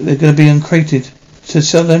 They're gonna be uncrated. To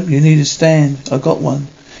sell them, you need a stand. I got one.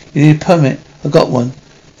 You need a permit. I got one.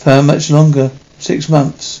 For how much longer? 6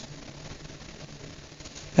 months.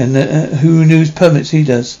 And who renews permits? He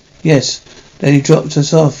does. Yes. Then he dropped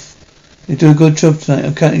us off. You do a good job tonight.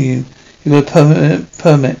 I'm counting you. You got a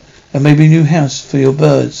permit and maybe a new house for your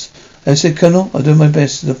birds. I said, Colonel, I'll do my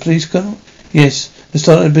best. The police, Colonel? Yes. Let's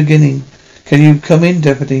start at the beginning. Can you come in,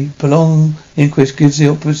 Deputy? Prolonged inquest gives the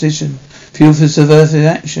opposition fuel for subversive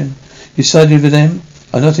action. You sided with them?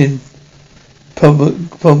 I'm not in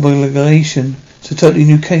promulgation. It's a totally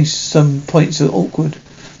new case. Some points are awkward.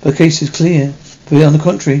 The case is clear. But on the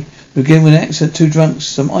contrary, we begin with an accident, 2 drunks,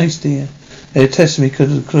 some iced here. Their testimony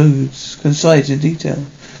coincides in detail.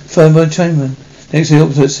 Firm by Chamberlain. Next the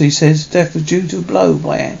autopsy says death was due to a blow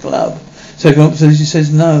by a club. Second autopsy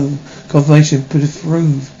says no. Confirmation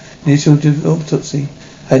proved. Initial autopsy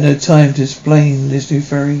had no time to explain this new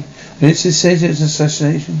theory. And it says it's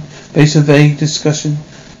assassination based on vague discussion.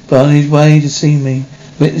 But on his way to see me,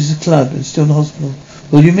 witness the club and still in the hospital.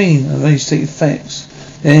 What do you mean? I've only stated facts.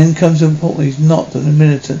 Then comes the report he's not an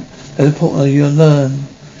militant. That report you'll learn.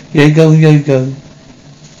 Yago.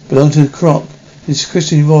 Belong to the Croc. It's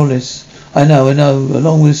Christian Wallace. I know.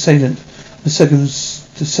 Along with assailant, the second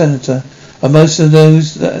the senator. And most of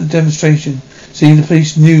those that demonstration. See, the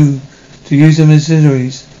police knew to use them as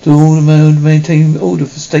auxiliaries. To all maintain order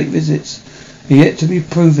for state visits. Yet to be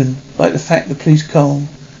proven. Like the fact the police car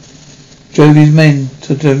drove his men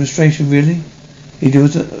to the demonstration. Really? He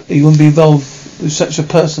wouldn't be involved with such a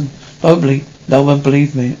person. Probably. No one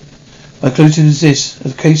believed me. My conclusion is this.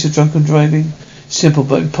 A case of drunken driving. Simple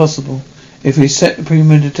but impossible. If we set the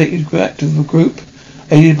premeditated act of a group,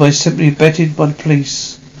 aided by simply abetted by the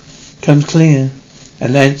police, comes clear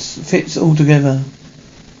and lands fits all together.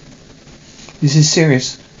 This is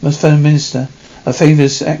serious. My fellow minister, I favour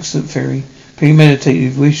this accident theory.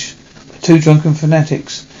 Premeditated wish for 2 drunken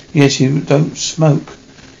fanatics. Yes, you don't smoke.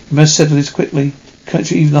 You must settle this quickly. The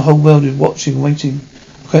country, even the whole world is watching, waiting.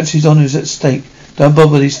 The country's honour is at stake. Don't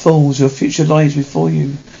bother these fools. Your future lies before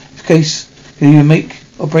you. This case can either make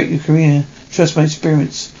or break your career. Trust my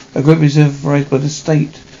experience. A group is authorised by the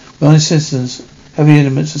state. We're honest citizens. Heavy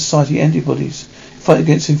elements of society antibodies. Fight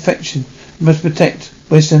against infection. We must protect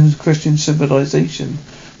Western Christian civilization.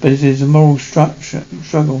 But it is a moral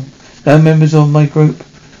struggle. Now members of my group,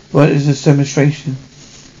 what is this demonstration?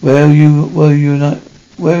 Where were you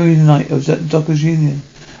tonight? I was at the Dockers Union.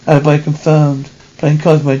 Alibi confirmed. Playing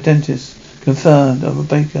cards with my dentist. Confirmed. I'm a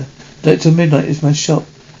baker. Late till midnight is my shop.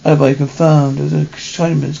 Alibi confirmed. As a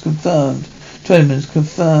Chinaman's confirmed. Chinaman's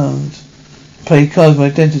confirmed. Play cards with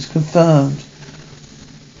my dentist confirmed.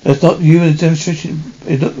 That's not you in the demonstration.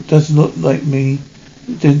 It doesn't look like me.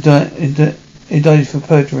 Indicted for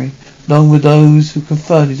perjury, along with those who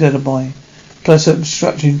confirmed his alibi. Plus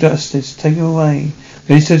obstructing justice. Take him away.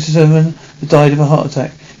 The 37 died of a heart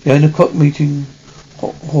attack. You're in the Croc meeting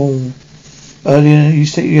hall. Earlier you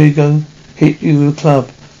said Diego hit you with a club.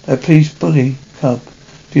 A police bully club.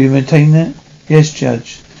 Do you maintain that? Yes,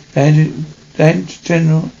 Judge.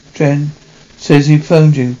 General says he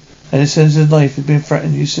phoned you, and his sense of life has been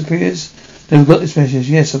threatened. You superiors never got this message.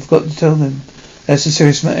 Yes, I've got to tell them. That's a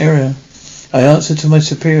serious error. I answer to my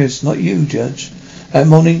superiors, not you, Judge. That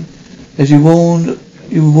morning, as you warned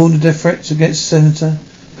of death threats against the senator.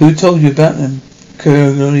 Who told you about them?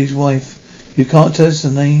 Curly's wife. You can't tell us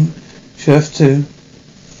the name. Sheriff too.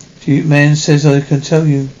 The man says I can tell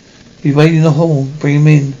you. He's waiting in the hall. Bring him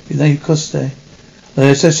in. Your name Costa. On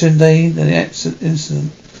the session day, the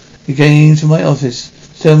incident, he came into my office.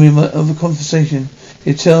 Tell me of a conversation.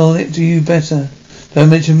 He'll tell it to you better. Don't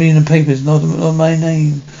mention me in the papers, not my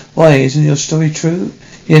name. Why, isn't your story true?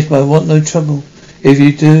 Yes, but I want no trouble. If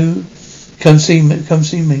you do, come see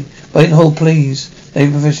me. Wait in the hall, please.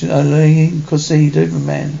 Name profession, Alain Cossé, delivery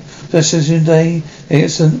man. Session day, the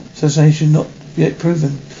assassination not yet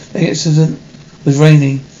proven. The accident was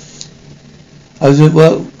rainy. I was at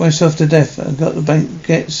work myself to death. I got the bank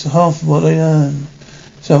gets half of what I earn.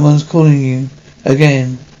 Someone's calling you.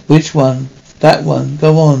 Again. Which one? That one.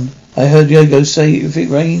 Go on. I heard Yogo say if it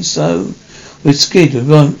rains so. With skid, it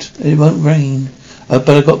won't rain. But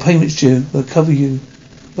I got payments due. I'll cover you.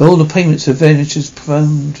 All the payments are Vanish's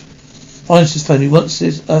phoned. Honest's phone. He wants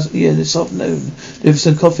this afternoon. Deliver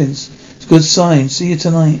some coffins. It's a good sign. See you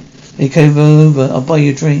tonight. He came over. I'll buy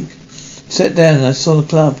you a drink. He sat down and I saw the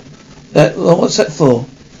club. What's that for?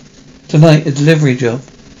 Tonight, a delivery job.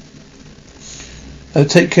 I'll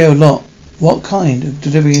take care of a lot. What kind of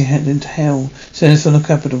delivery head into hell? Send us from the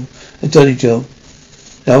capital. A dirty job.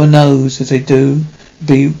 No one knows if they do.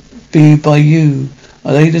 Be by you.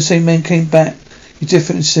 Are they the same men came back? He's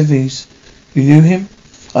different in civvies. You knew him?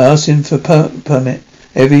 I asked him for a permit.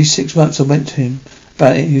 Every 6 months I went to him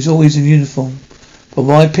about it. He was always in uniform. But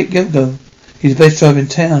why pick Yogo? He's the best driver in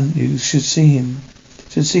town. You should see him.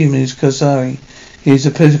 In his Kosari. He has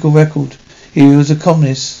a political record. He was a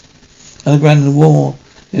communist. Underground in the war.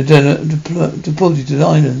 Deported to the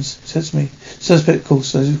islands. Says me. Suspect, of course,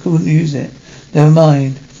 so he couldn't use it. Never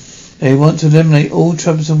mind. They want to eliminate all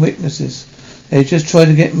troublesome witnesses. They just try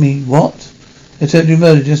to get me. What? They attempted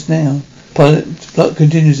murder just now. Plot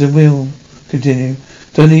continues and will continue.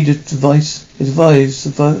 Don't need a device. It involves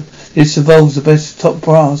the best top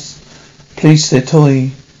brass. Police, their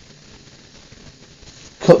toy.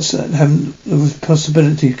 Cops that have the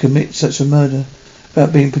possibility to commit such a murder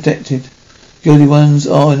without being protected. The only ones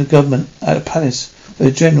are in the government, at the palace,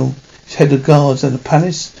 where the general is head of guards at the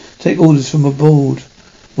palace. Take orders from abroad.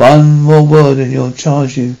 One more word and you'll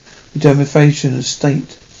charge you with defamation of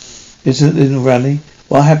state. It's a little rally.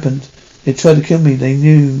 What happened? They tried to kill me. They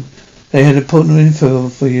knew they had important info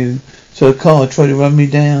for you. So a car tried to run me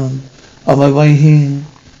down on my way here.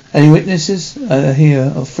 Any witnesses?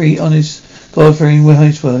 Here are 3 honest God-fearing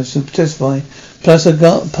housewives to testify, plus a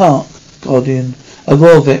park guardian, a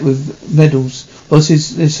war vet with medals. What's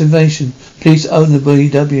his information? Police own the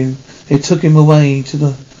BW. They took him away to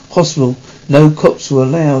the hospital. No cops were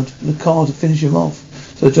allowed in the car to finish him off.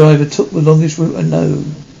 So the driver took the longest route I know.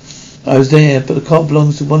 I was there, but the car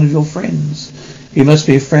belongs to one of your friends. He must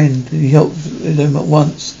be a friend. He helped them at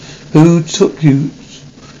once. Who took you?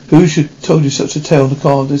 Who should told you such a tale? The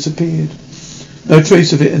car disappeared. No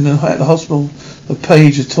trace of it at the hospital. The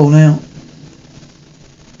page is torn out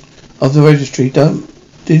of the registry. Didn't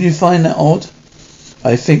you find that odd?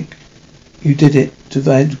 I think you did it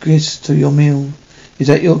to add grist to your meal. Is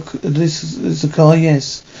that this is the car?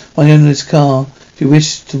 Yes. I own this car. If you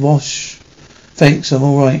wish to wash. Thanks, I'm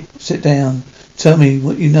alright. Sit down. Tell me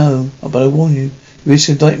what you know. But I warn you, you risk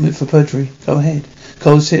indictment for perjury. Go ahead.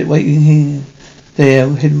 Cole's here waiting here. There,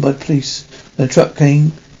 hidden by police. When the truck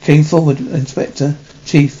came forward, Inspector,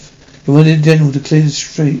 Chief. You wanted the general to clear the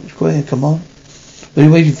street square. Come on. What are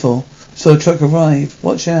you waiting for? Saw a truck arrive.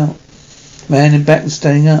 Watch out. Man in back was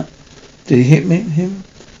standing up. Did he hit him?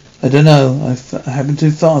 I don't know. I happened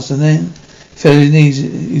too fast and then he fell on his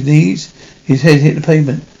knees. His head hit the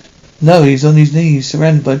pavement. No, he's on his knees,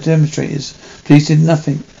 surrounded by demonstrators. Police did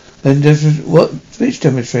nothing. Which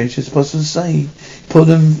demonstrators? It's possible to say. Pulled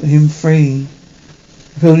him free.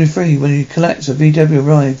 Pulled him free. When he collapsed, a VW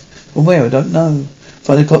arrived. From where? I don't know.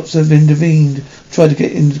 Finally, cops have intervened. Tried to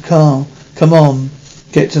get in the car. Come on.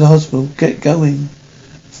 Get to the hospital. Get going.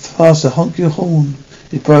 Faster. Honk your horn.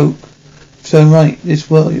 It broke. Turn right. This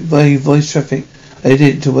way. Voice traffic. He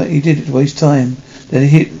did it to waste time. Then he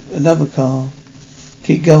hit another car.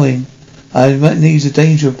 Keep going. I needs a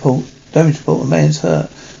damage report. A man's hurt.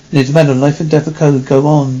 It's a matter of life and death. A code. Go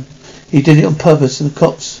on. He did it on purpose, and the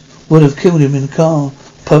cops would have killed him in the car.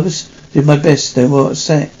 Purpose? Did my best. They were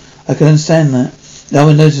upset. I can understand that. No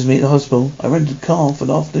one noticed me at the hospital. I rented a car for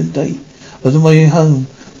the afternoon date. I was on my way home.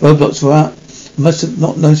 Roadblocks were up. I must have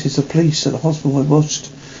not noticed the police at the hospital. I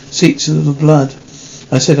washed seats of the blood.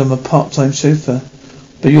 I said I'm a part-time chauffeur.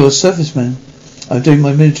 But you're a serviceman. I'm doing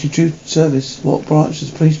my military service. What branch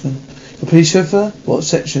is policeman? A police chauffeur? What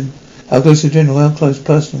section? How close to general? How close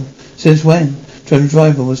personal? Since when? General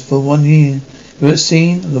driver was for 1 year. You were at the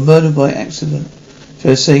scene of the murder by accident.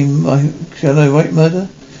 Shall I write murder?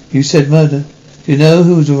 You said murder. Do you know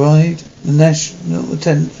who was arrived? The National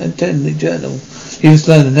Attorney General. He was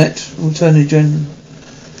learned the National Attorney General.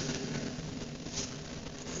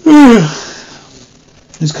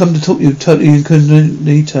 He's come to talk to you totally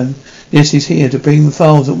incognito. Yes, he's here to bring the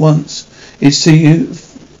files at once. It's you.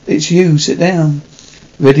 Sit down.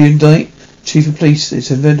 Ready to indict? Chief of Police,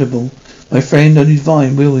 it's inevitable. My friend, only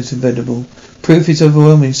divine will is inevitable. Proof is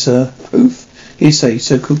overwhelming, sir. Proof? Hearsay,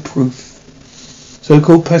 so-called proof.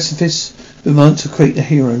 So-called pacifists who want to create a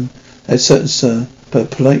hero. That's certain, sir.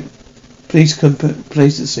 But police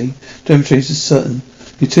complacency demonstrates is certain.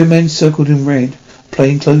 The two men circled in red,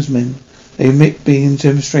 plainclothes men. They admit being in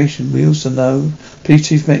demonstration. We also know police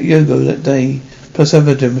chief met Yogo that day, plus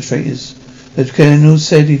other demonstrators. The colonel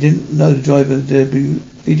said he didn't know the driver of the debut.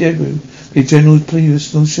 The general's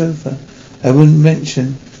personal chauffeur. I wouldn't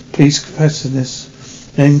mention police capacityness.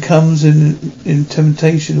 Then comes in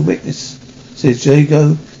temptation of witness. Says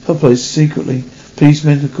Jago, published secretly. Police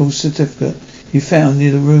medical certificate he found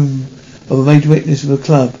near the room of a major witness of a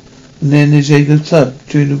club. And then the Jago club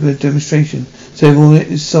during the demonstration. Several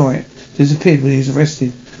witnesses saw it. Disappeared when he was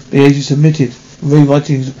arrested. The agents admitted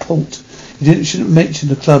rewriting his report. He shouldn't mention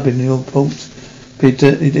the club in your report. But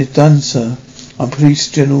it is done, sir. I'm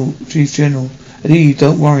Chief General. And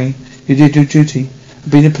don't worry. You did your duty.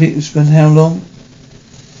 Been a policeman how long?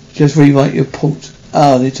 Just rewrite your report.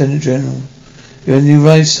 Lieutenant General. You're a new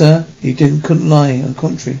rise, sir. He couldn't lie. On the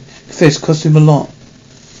contrary, confess cost him a lot.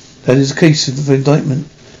 That is the case of the indictment.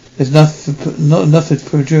 There's not enough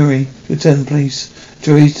for a jury. Lieutenant Police.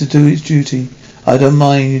 Jury is to do its duty. I don't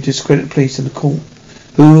mind you discredit police in the court.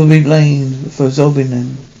 Who will be blamed for resolving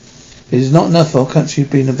them? It is not enough our country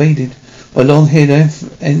being invaded by long-haired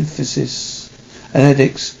emphasis and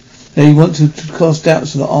edicts. They want to cast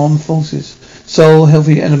doubts on the armed forces, sole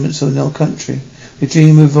healthy elements of our country. We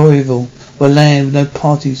dream of revival, of a land with no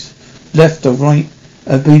parties, left or right,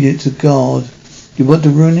 obedient to God. You want to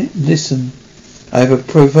ruin it? Listen. I have a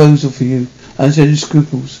proposal for you. Unsaid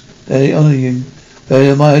scruples. They honour you.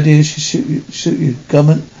 My idea should shoot you.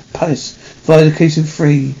 Government, palace. Fly the case in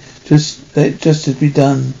free. Just let justice be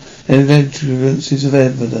done. And evidence is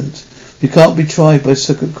evident. You can't be tried by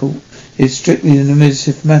circuit court. It's strictly an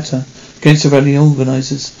administrative matter against the rally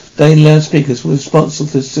organisers. They and loudspeakers were responsible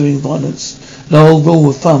for doing violence. The old rule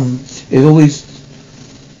of thumb is always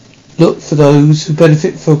look for those who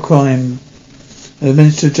benefit from crime. The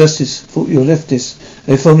Minister of Justice thought you were leftist.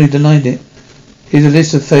 They firmly denied it. Here's a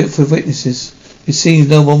list of faithful witnesses. It seems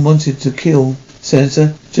no one wanted to kill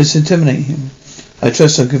Senator, just intimidate him. I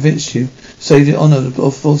trust I convinced you. Save the honour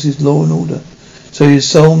of forces, law and order. So you're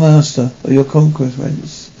sole master of your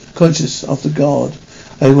conscience after God.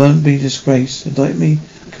 I won't be disgraced. Indict me,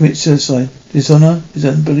 commit suicide. Dishonour is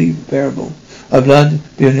unbelievable. My blood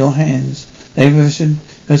be on your hands. Name profession,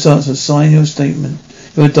 must answer, sign your statement.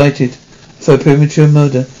 You're indicted for premature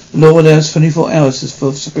murder. The law allows 24 hours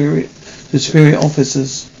for superior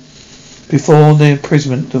officers before their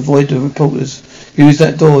imprisonment to avoid the reporters. Use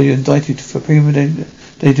that door. You're indicted for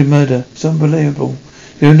premeditated murder. It's unbelievable.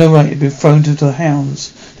 You have no right. You've been thrown to the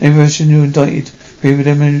hounds. Name profession, you're indicted for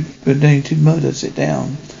premeditated murder. Sit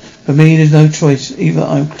down. For me, there's no choice. Either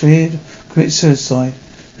I'm cleared, commit suicide.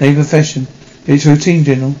 Name profession. It's routine,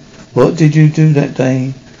 General. What did you do that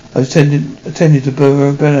day? I attended the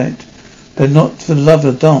borough ballet, but not for the love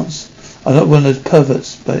of the dance. I'm not one of those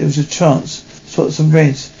perverts, but it was a chance. Spot some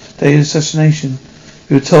reds. Day of assassination.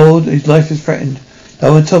 You were told his life is threatened.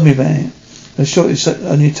 No one told me about it. I shot it's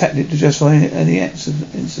only a tactic to justify any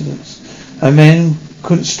incidents. My men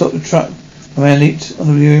couldn't stop the truck. My man leaped on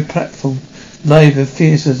the rear platform, live and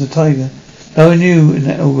fierce as a tiger. No one knew in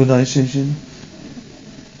that organisation.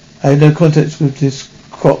 I had no contact with this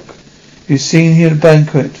crock. You've seen here the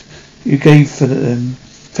banquet you gave for them.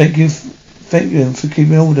 Thank you for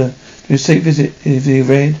keeping order. Your state visit, if he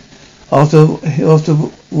read. After,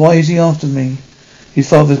 why is he after me? His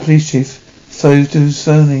father's police chief. Foes to his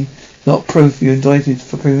phony. Not proof you're indicted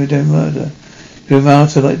for premeditated murder. You're a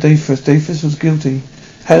martyr like Dreyfus. Dreyfus was guilty.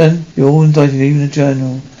 Helen, you're all indicted, even the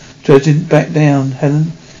journal. Judge didn't back down.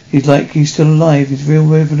 Helen, he's still alive. His real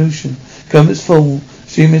revolution. Government's fall.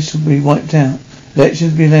 Students will be wiped out.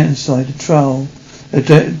 Elections will be landslide. A trial.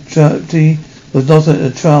 He was not at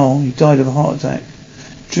a trial. He died of a heart attack.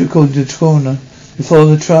 According to the coroner, Before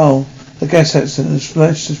the trial, a gas accident, a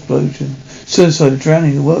splash explosion, suicide,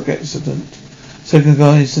 drowning, a work accident. Second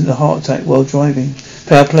guy instant a heart attack while driving.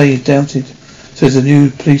 Foul play doubted. Says the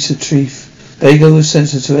new police chief. Bago was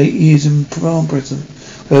sentenced to 8 years in prison,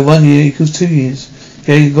 where 1 year equals 2 years.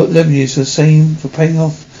 Gago got 11 years for the same for paying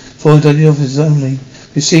off 4 dirty officers only.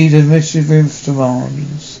 Received administrative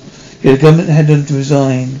demands. Yet the government had him to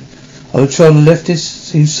resign. I would try the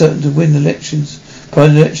leftists seemed certain to win elections. Prior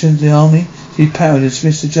to elections, the army seized power to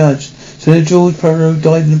dismiss the judge. Senator George Perot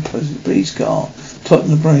died in a police car, shot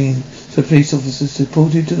in the brain. So police officers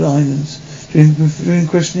deported to the islands. During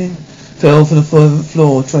questioning, fell from the 4th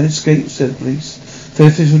floor, trying to escape, said police. For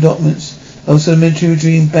official documents, also the military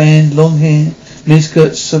regime banned long hair,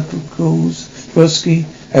 miniskirts, subcles, Trotsky,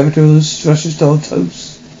 avatars, Russian-style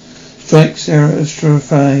toast, strikes,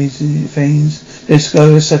 feigns,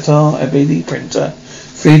 disco, satire, ability, printer,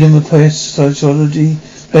 freedom of press, sociology,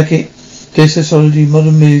 Beckett, sociology,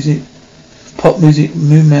 modern music, pop music,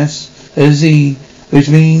 Mumas, Z, which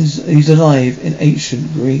means he's alive in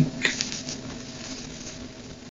ancient Greek.